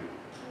with you.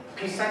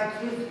 Peace I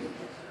give you.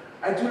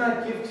 I do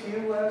not give to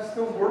you as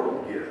the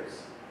world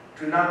gives.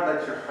 Do not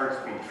let your hearts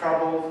be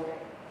troubled,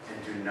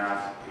 and do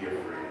not be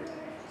afraid."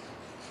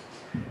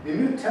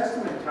 In New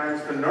Testament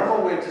times, the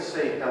normal way to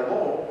say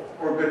hello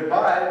or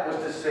goodbye was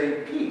to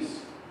say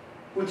peace,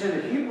 which in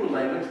the Hebrew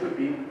language would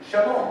be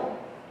shalom.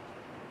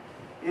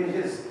 In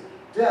his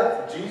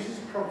death, Jesus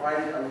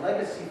provided a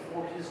legacy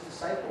for his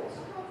disciples.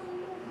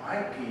 "My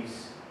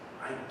peace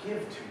I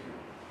give to you."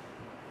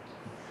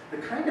 The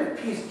kind of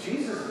peace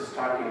Jesus is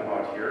talking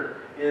about here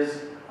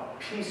is a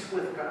peace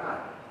with God.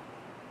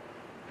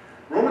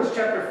 Romans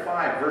chapter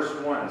 5, verse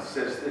 1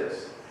 says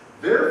this,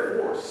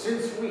 "Therefore,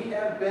 since we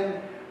have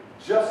been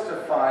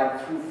justified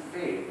through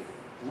faith,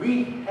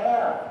 we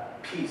have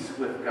peace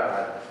with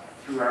God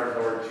through our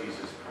Lord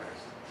Jesus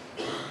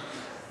Christ."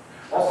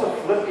 Also,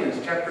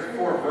 Philippians chapter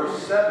 4,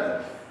 verse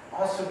 7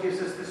 also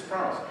gives us this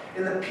promise.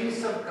 "In the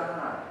peace of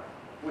God,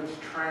 which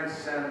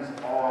transcends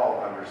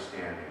all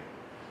understanding,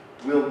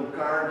 will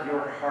guard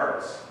your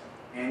hearts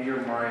and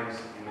your minds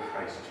in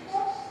Christ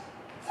Jesus."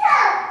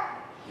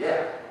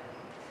 Yeah.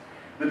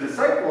 The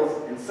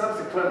disciples, and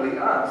subsequently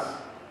us,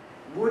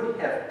 would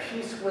have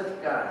peace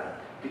with God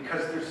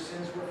because their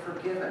sins were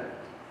forgiven,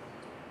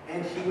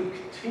 and he would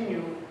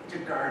continue to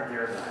guard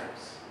their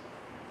lives.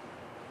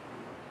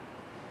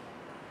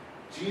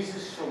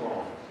 Jesus'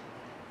 shalom,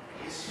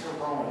 his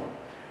shalom,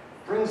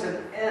 brings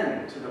an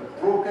end to the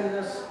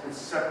brokenness and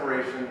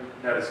separation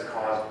that is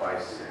caused by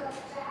sin.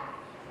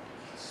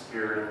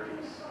 Spirit of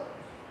peace.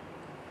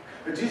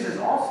 But Jesus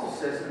also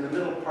says in the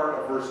middle part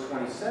of verse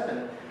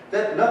 27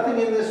 that nothing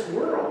in this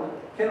world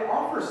can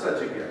offer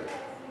such a gift.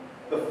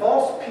 The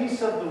false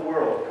peace of the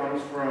world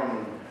comes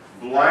from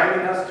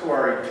blinding us to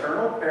our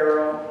eternal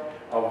peril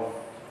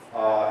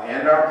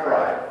and our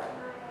pride.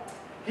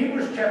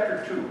 Hebrews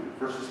chapter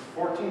 2, verses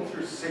 14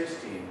 through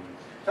 16,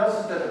 tells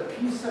us that the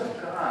peace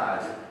of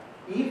God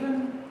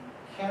even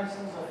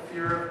cancels a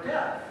fear of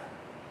death.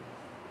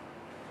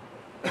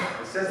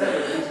 It says that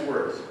with these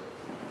words.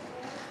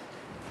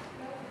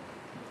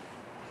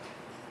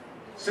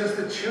 Since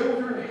the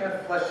children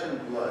have flesh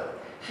and blood,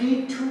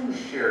 he too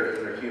shared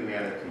in their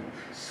humanity,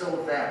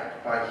 so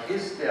that by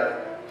his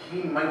death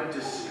he might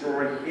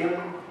destroy him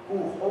who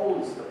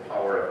holds the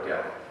power of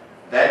death,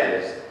 that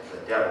is, the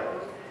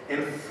devil,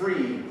 and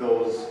free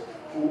those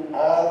who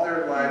all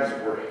their lives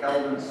were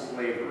held in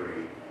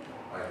slavery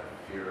by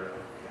the fear of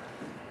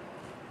death.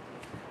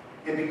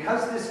 And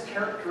because this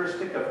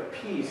characteristic of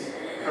peace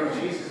from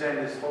Jesus and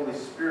his Holy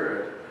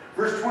Spirit,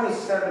 verse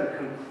 27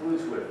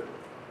 concludes with,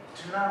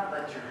 do not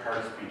let your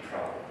hearts be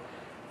troubled,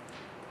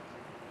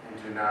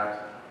 and do not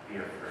be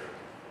afraid.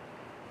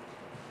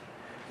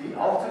 The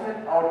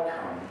ultimate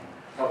outcome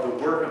of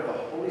the work of the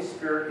Holy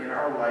Spirit in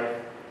our life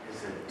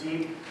is a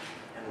deep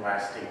and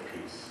lasting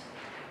peace.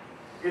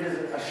 It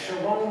is a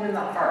shalom in the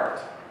heart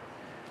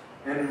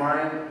and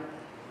mind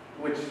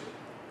which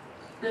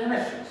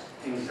banishes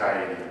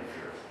anxiety and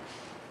fear.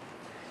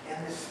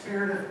 And the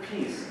spirit of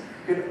peace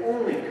could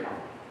only come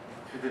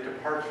through the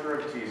departure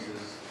of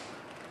Jesus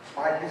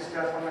by his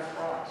death on the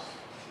cross.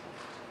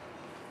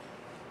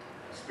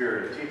 A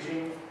spirit of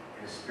teaching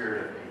and a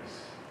spirit of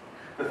peace.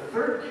 The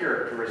third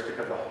characteristic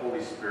of the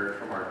Holy Spirit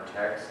from our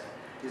text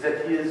is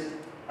that he is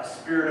a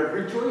spirit of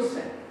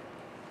rejoicing.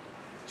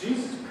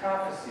 Jesus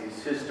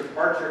prophesies his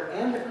departure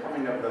and the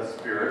coming of the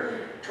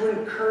Spirit to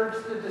encourage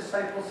the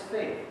disciples'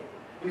 faith.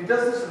 And he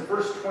does this in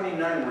verse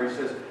 29 where he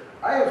says,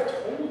 I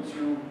have told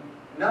you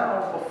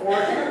now before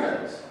it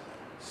happens,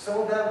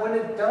 so that when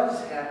it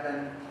does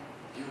happen,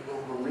 you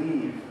will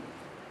believe.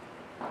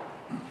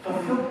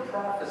 Fulfilled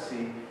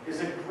prophecy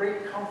is a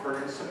great comfort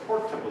and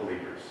support to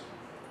believers.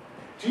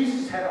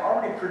 Jesus had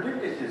already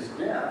predicted his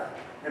death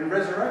and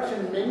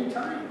resurrection many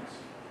times.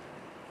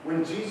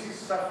 When Jesus'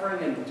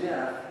 suffering and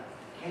death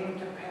came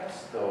to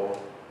pass, though,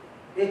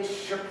 it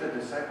shook the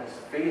disciples'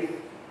 faith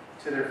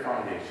to their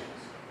foundations.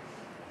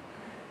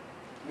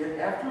 Yet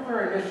after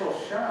their initial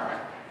shock,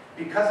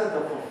 because of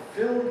the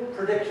fulfilled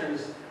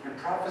predictions and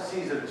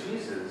prophecies of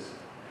Jesus,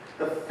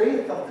 the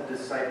faith of the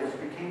disciples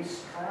became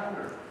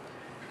stronger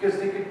because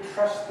they could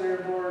trust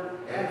their Lord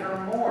ever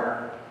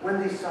more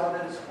when they saw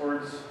that his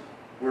words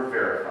were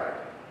verified.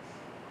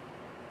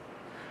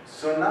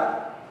 So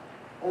not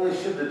only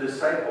should the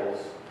disciples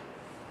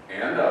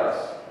and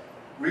us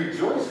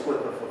rejoice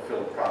with the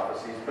fulfilled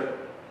prophecies, but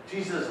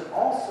Jesus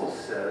also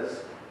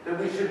says that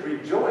we should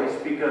rejoice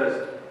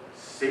because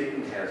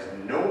Satan has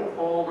no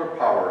hold or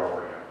power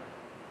over him.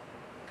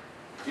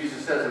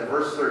 Jesus says in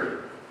verse 30,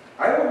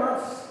 I will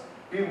not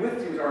be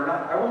with you,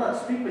 I will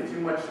not speak with you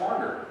much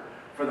longer,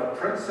 for the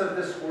prince of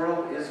this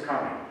world is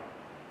coming.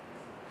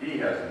 He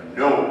has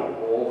no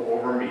hold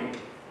over me.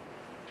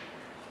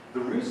 The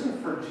reason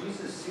for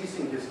Jesus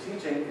ceasing his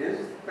teaching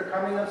is the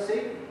coming of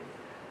Satan.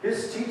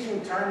 His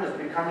teaching time was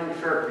becoming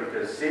short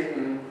because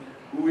Satan,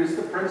 who is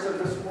the prince of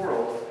this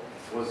world,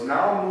 was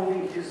now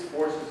moving his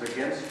forces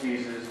against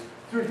Jesus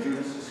through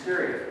Judas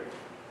Iscariot.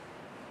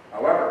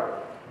 However,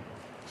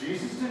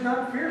 Jesus did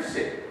not fear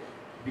Satan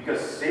because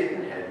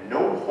Satan had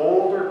no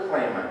hold or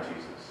claim on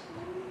Jesus.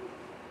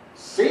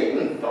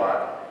 Satan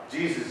thought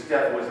Jesus'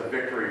 death was a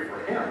victory for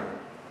him,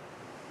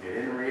 yet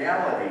in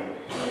reality,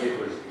 it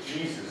was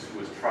Jesus who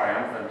was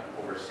triumphant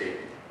over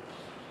Satan.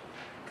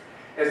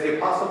 As the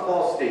Apostle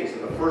Paul states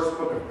in the first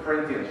book of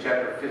Corinthians,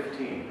 chapter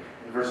 15,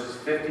 in verses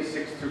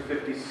 56 through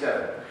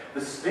 57,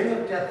 the sting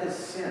of death is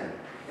sin,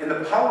 and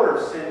the power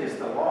of sin is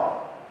the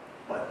law.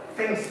 But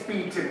thanks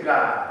be to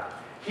God,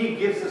 he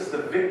gives us the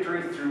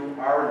victory through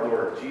our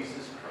Lord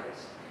Jesus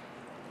Christ.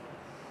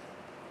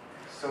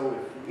 So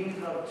if we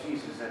love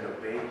Jesus and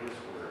obey his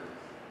word,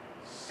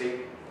 Satan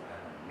will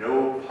have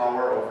no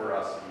power over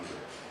us either.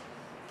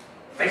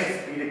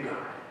 Thanks be to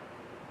God.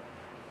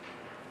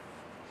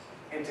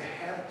 And to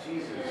have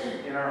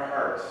Jesus in our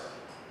hearts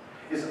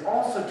is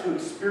also to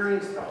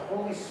experience the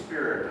Holy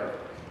Spirit of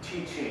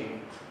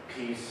teaching,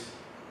 peace,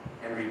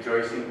 and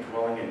rejoicing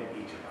dwelling in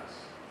each of us.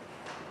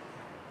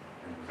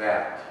 And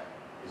that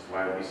is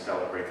why we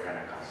celebrate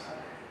Pentecost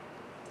Sunday.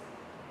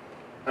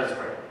 Let's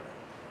pray.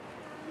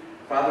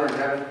 Father in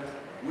heaven,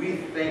 we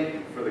thank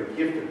you for the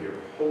gift of your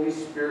Holy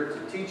Spirit to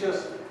teach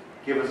us,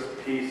 give us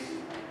peace,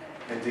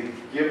 and to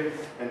give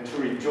and to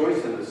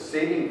rejoice in the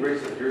saving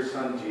grace of your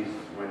Son Jesus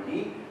when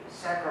he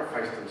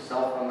sacrificed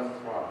himself on the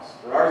cross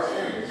for our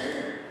sins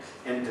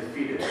and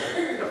defeated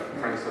the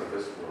prince of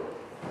this world.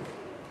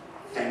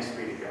 Thanks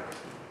be to God.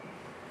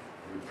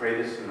 We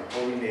pray this in the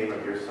holy name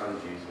of your Son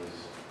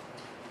Jesus.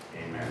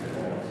 Amen.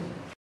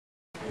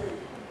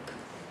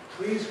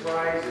 Please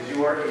rise as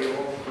you are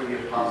able for the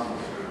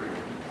Apostles'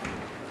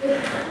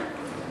 Creed.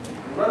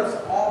 Let us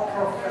all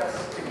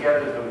profess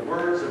together the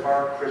words of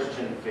our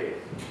Christian faith.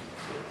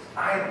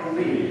 I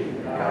believe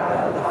in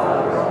God the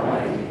Father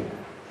Almighty,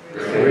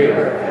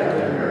 creator of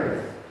heaven and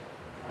earth.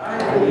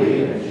 I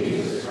believe in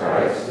Jesus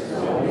Christ, his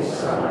only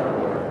Son, our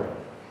Lord.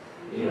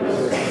 He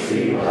was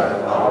conceived by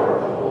the power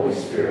of the Holy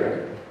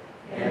Spirit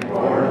and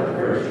born of the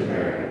Virgin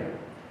Mary.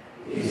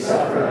 He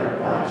suffered under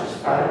Pontius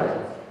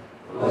Pilate,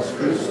 was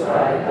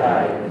crucified,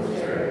 died, and was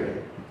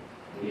buried.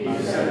 He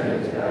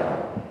descended into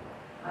hell.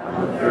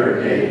 On the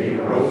third day he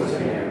rose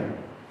again.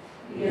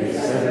 He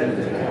ascended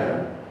into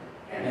heaven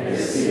and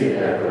is seated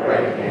at the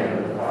right hand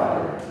of the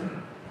Father.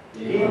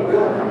 He will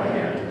come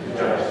again to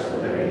judge the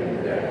living and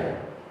the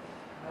dead.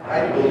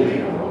 I believe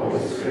in the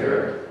Holy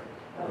Spirit,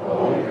 the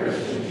Holy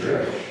Christian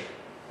Church,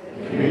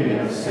 the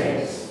communion of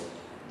saints,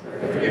 the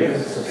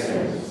forgiveness of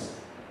sins,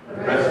 the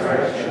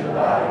resurrection of the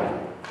body,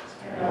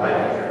 and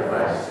life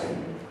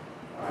everlasting.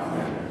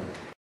 Amen.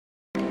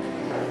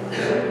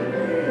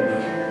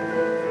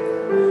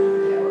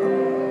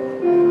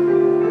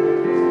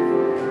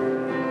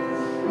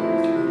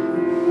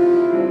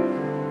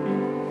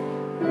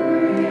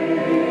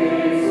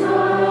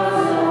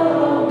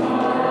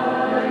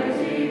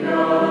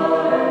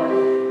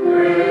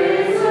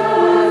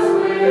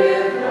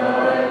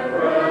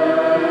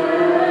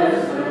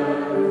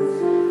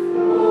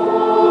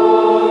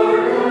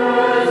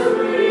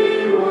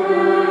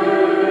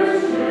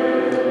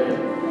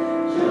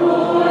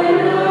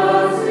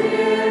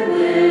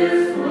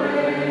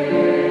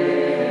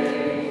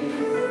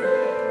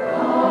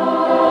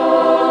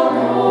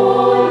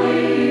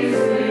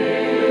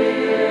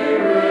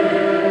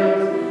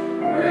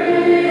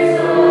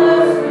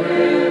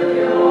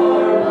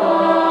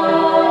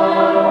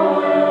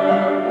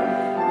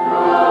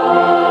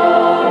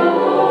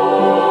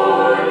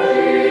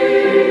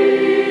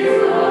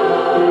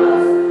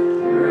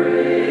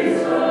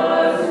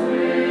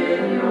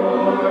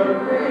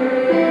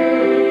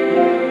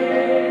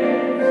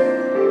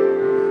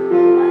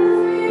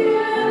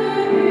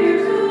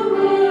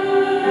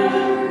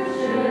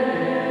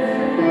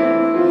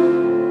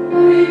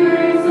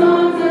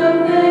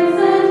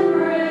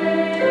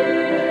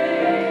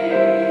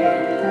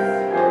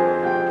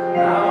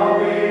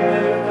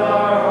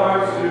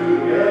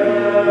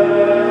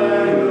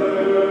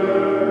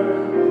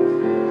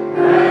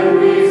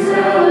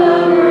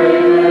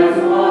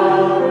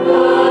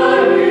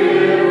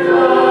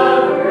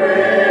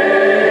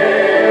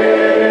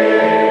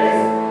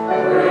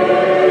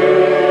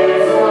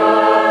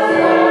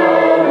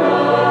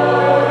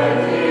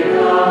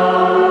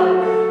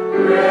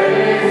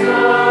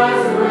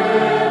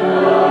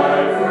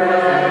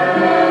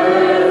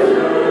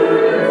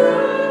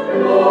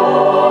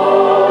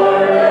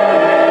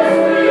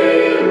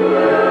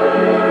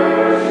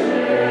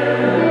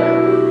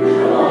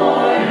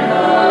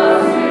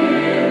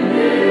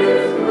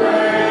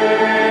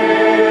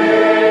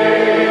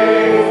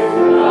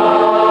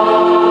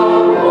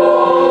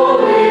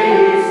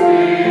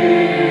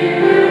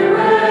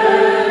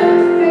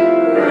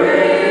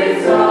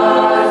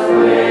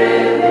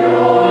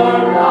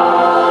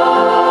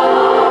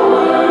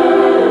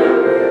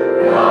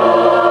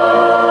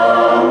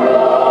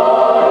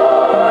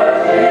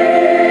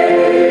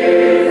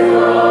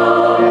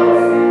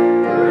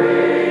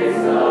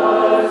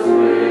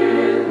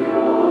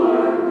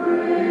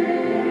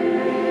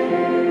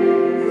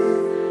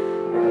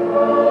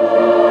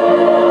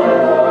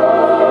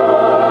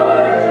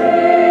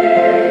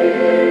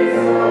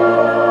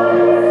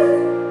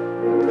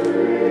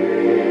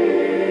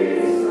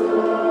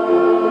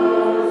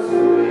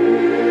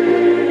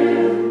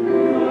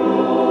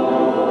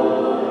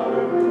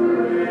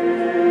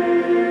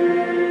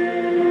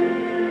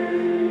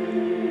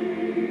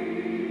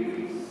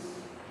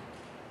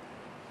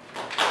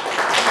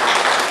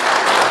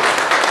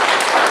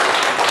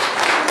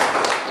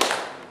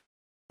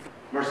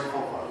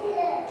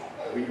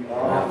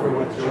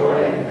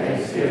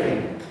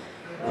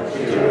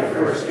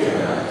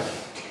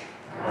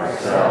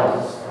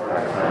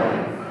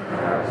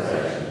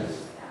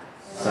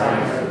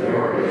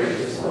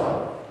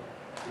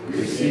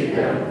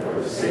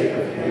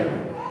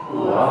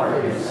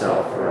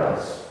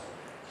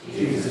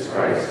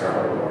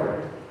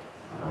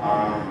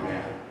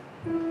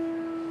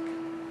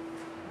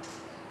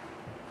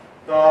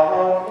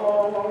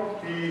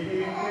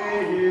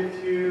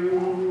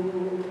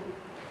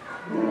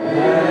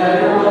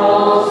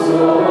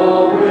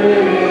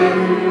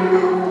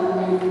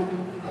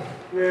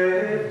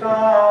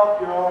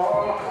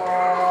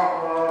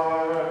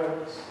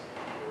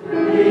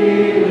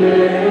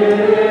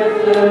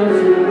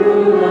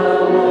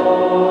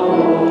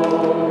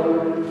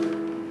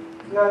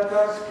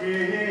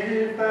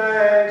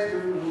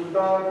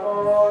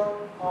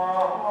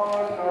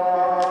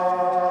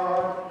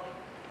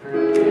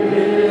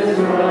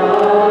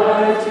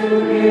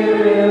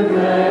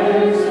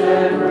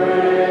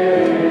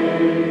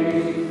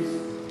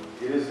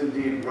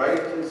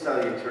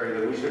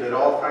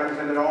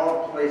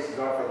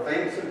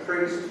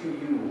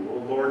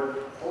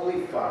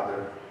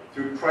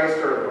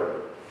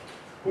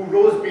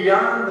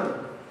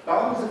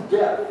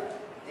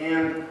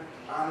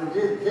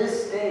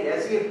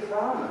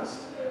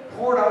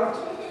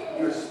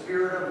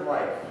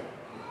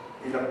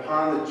 and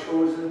upon the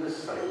chosen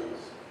disciples.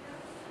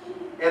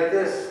 At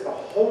this, the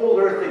whole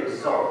earth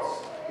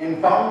exults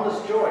in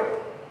boundless joy.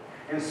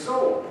 And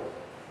so,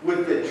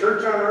 with the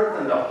church on earth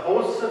and the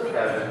hosts of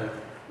heaven,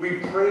 we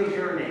praise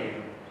your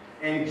name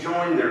and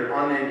join their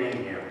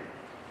unending hymn.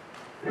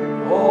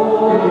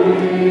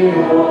 Holy,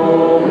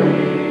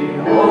 holy,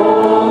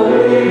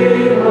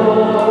 holy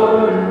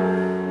Lord,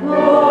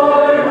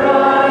 Lord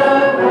God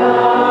of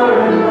power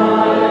and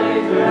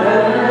might,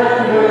 heaven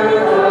and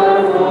earth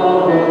are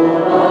full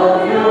of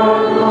your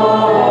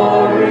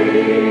glory.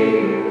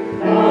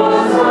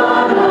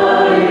 Hosanna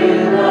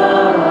in the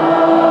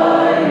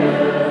highest.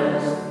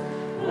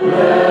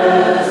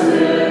 Blessed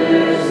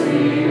is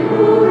he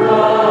who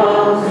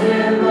comes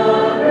in the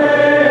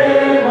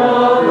name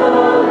of the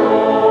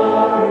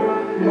Lord.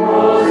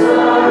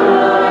 Hosanna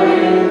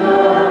in the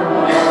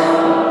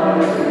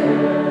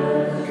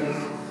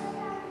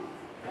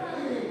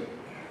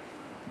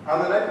On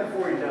the night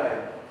before he died,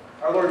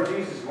 our Lord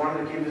Jesus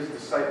wanted to give his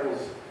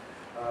disciples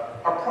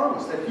a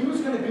promise that he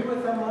was going to be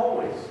with them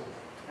always.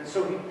 And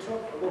so he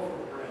took a loaf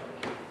of bread.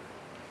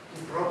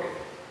 He broke it.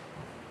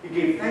 He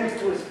gave thanks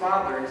to his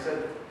Father and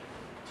said,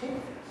 "Take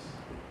this,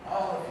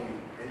 all of you,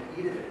 and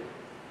eat of it.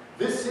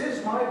 This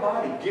is my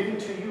body given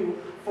to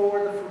you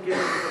for the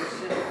forgiveness of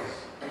sins.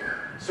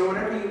 So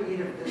whenever you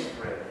eat of this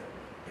bread,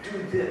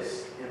 do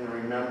this in the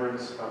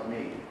remembrance of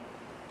me."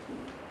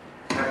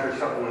 After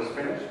supper was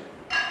finished,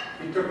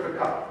 he took the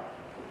cup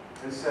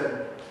and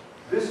said,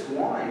 "This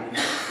wine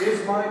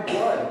is my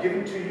blood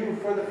given to you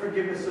for the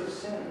forgiveness of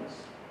sins.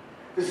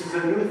 This is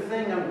a new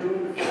thing I'm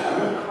doing with you,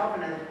 a new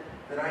covenant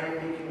that I am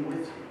making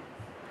with you.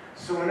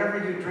 So whenever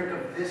you drink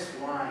of this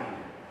wine,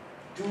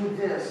 do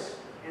this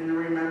in the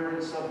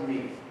remembrance of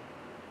me."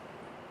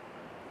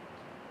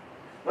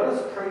 Let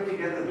us pray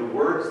together the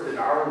words that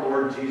our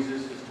Lord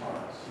Jesus has taught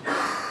us.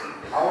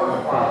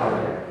 Our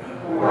Father,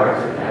 who art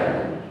in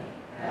heaven,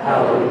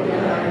 hallowed be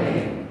thy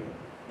name.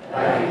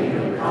 Thy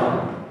kingdom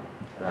come,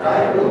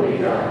 thy will be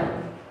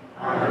done,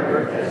 on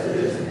earth as it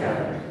is in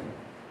heaven.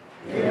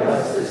 Give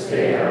us this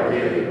day our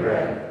daily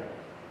bread,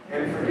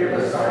 and forgive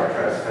us our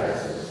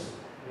trespasses,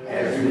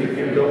 as we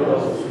forgive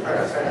those who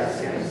trespass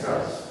against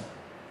us.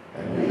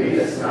 And lead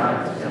us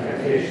not into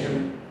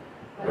temptation,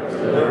 but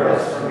deliver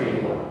us from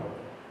evil.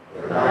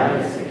 For thine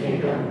is the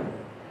kingdom,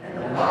 and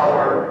the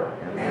power,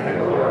 and the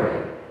glory,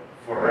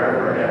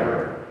 forever and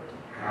ever.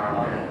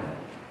 Amen.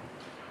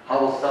 How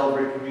we'll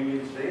celebrate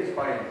communion today is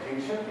by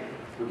intinction.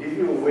 We'll give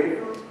you a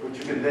wafer, which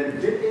you can then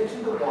dip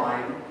into the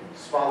wine,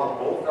 swallow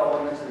both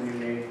elements, and you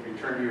may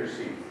return to your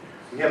seat.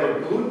 We have a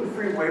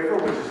gluten-free wafer,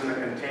 which is in a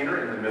container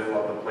in the middle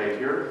of the plate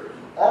here.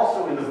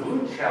 Also, in the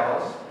blue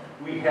chalice,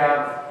 we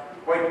have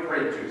white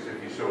grape juice,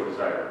 if you so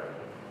desire.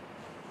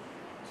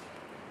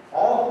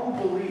 All who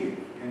believe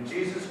in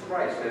Jesus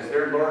Christ as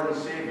their Lord and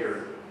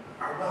Savior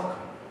are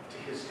welcome to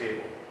his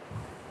table.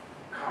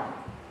 Come,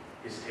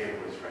 his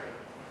table is ready.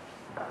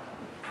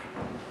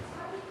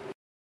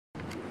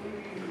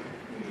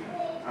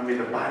 And may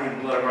the body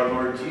and blood of our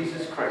Lord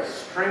Jesus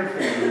Christ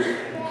strengthen you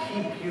and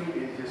keep you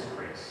in his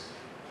grace.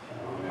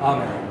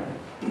 Amen.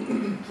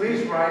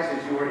 Please rise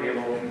as you are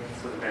able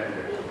for the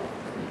benediction.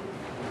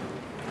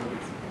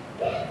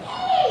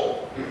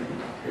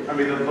 And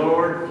may the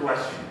Lord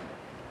bless you.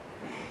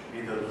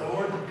 May the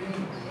Lord be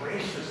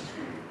gracious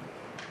to you.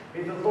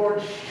 May the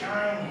Lord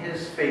shine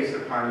his face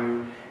upon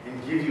you and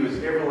give you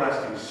his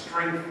everlasting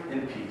strength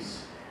and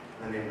peace.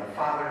 In the name of the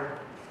Father,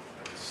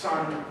 of the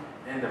Son,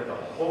 and of the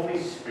Holy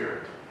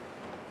Spirit.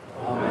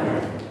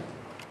 Amen.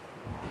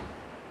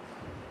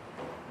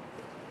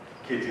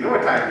 Kids, you know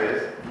what time it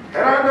is.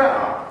 Head on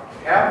down.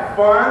 Have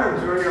fun.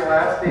 Enjoy your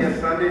last day of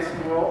Sunday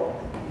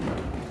school.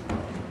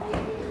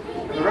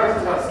 And the rest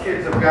of us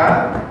kids of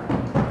God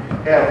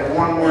have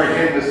one more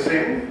hymn to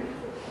sing.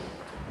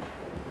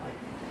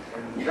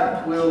 And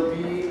that will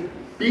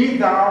Be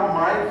Thou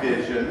My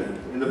Vision,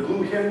 in the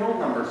blue hymnal,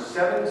 number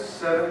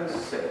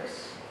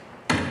 776.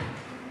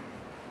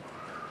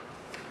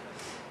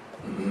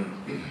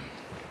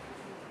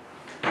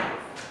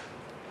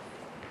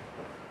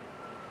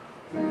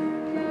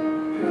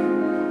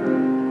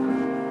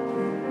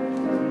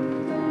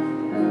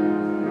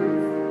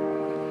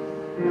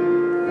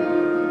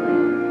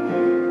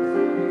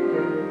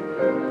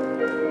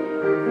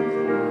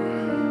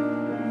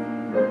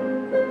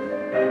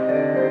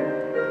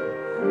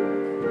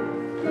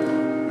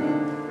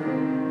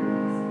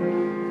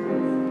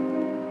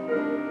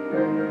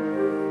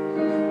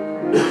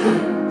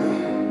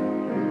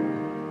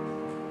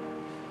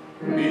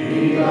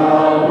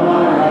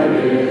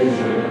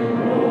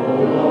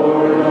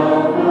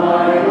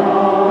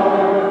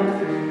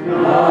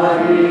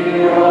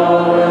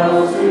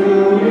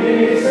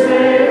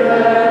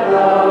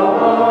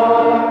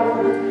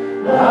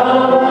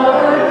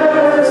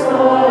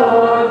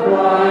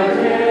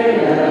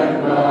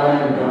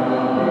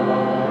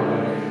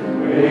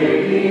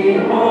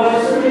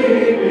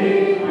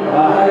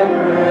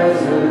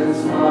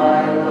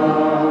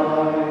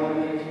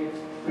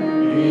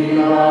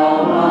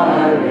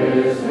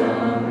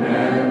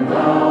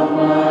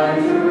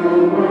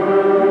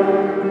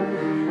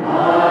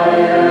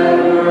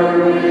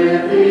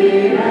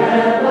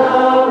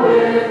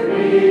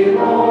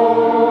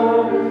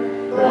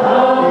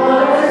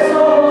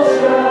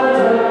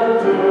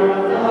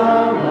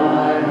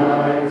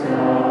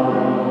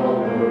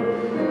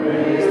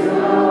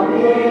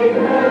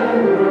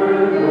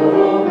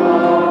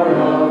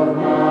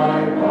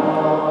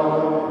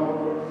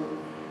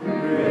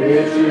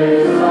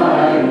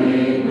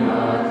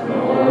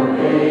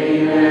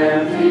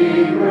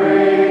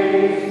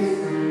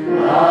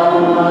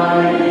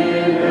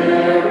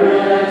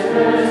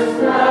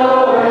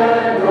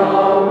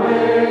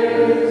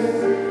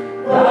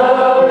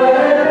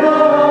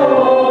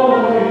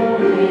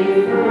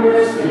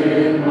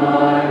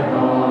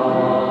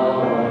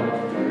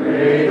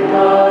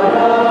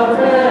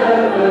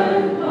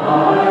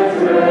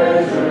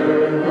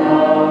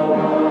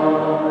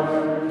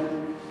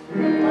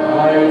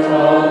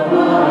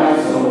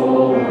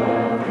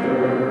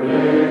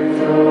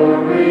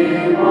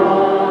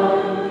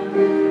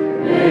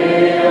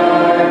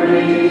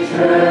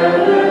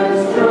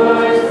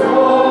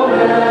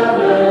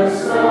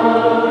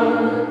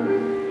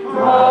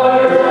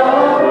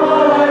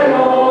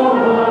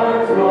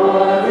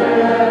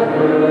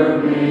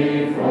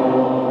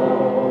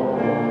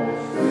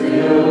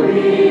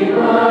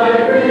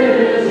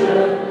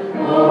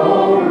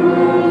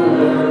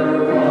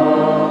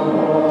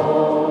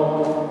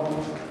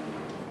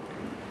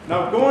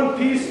 Now go in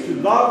peace to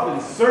love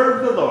and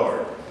serve the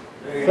Lord.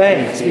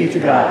 Thanks be to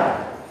God.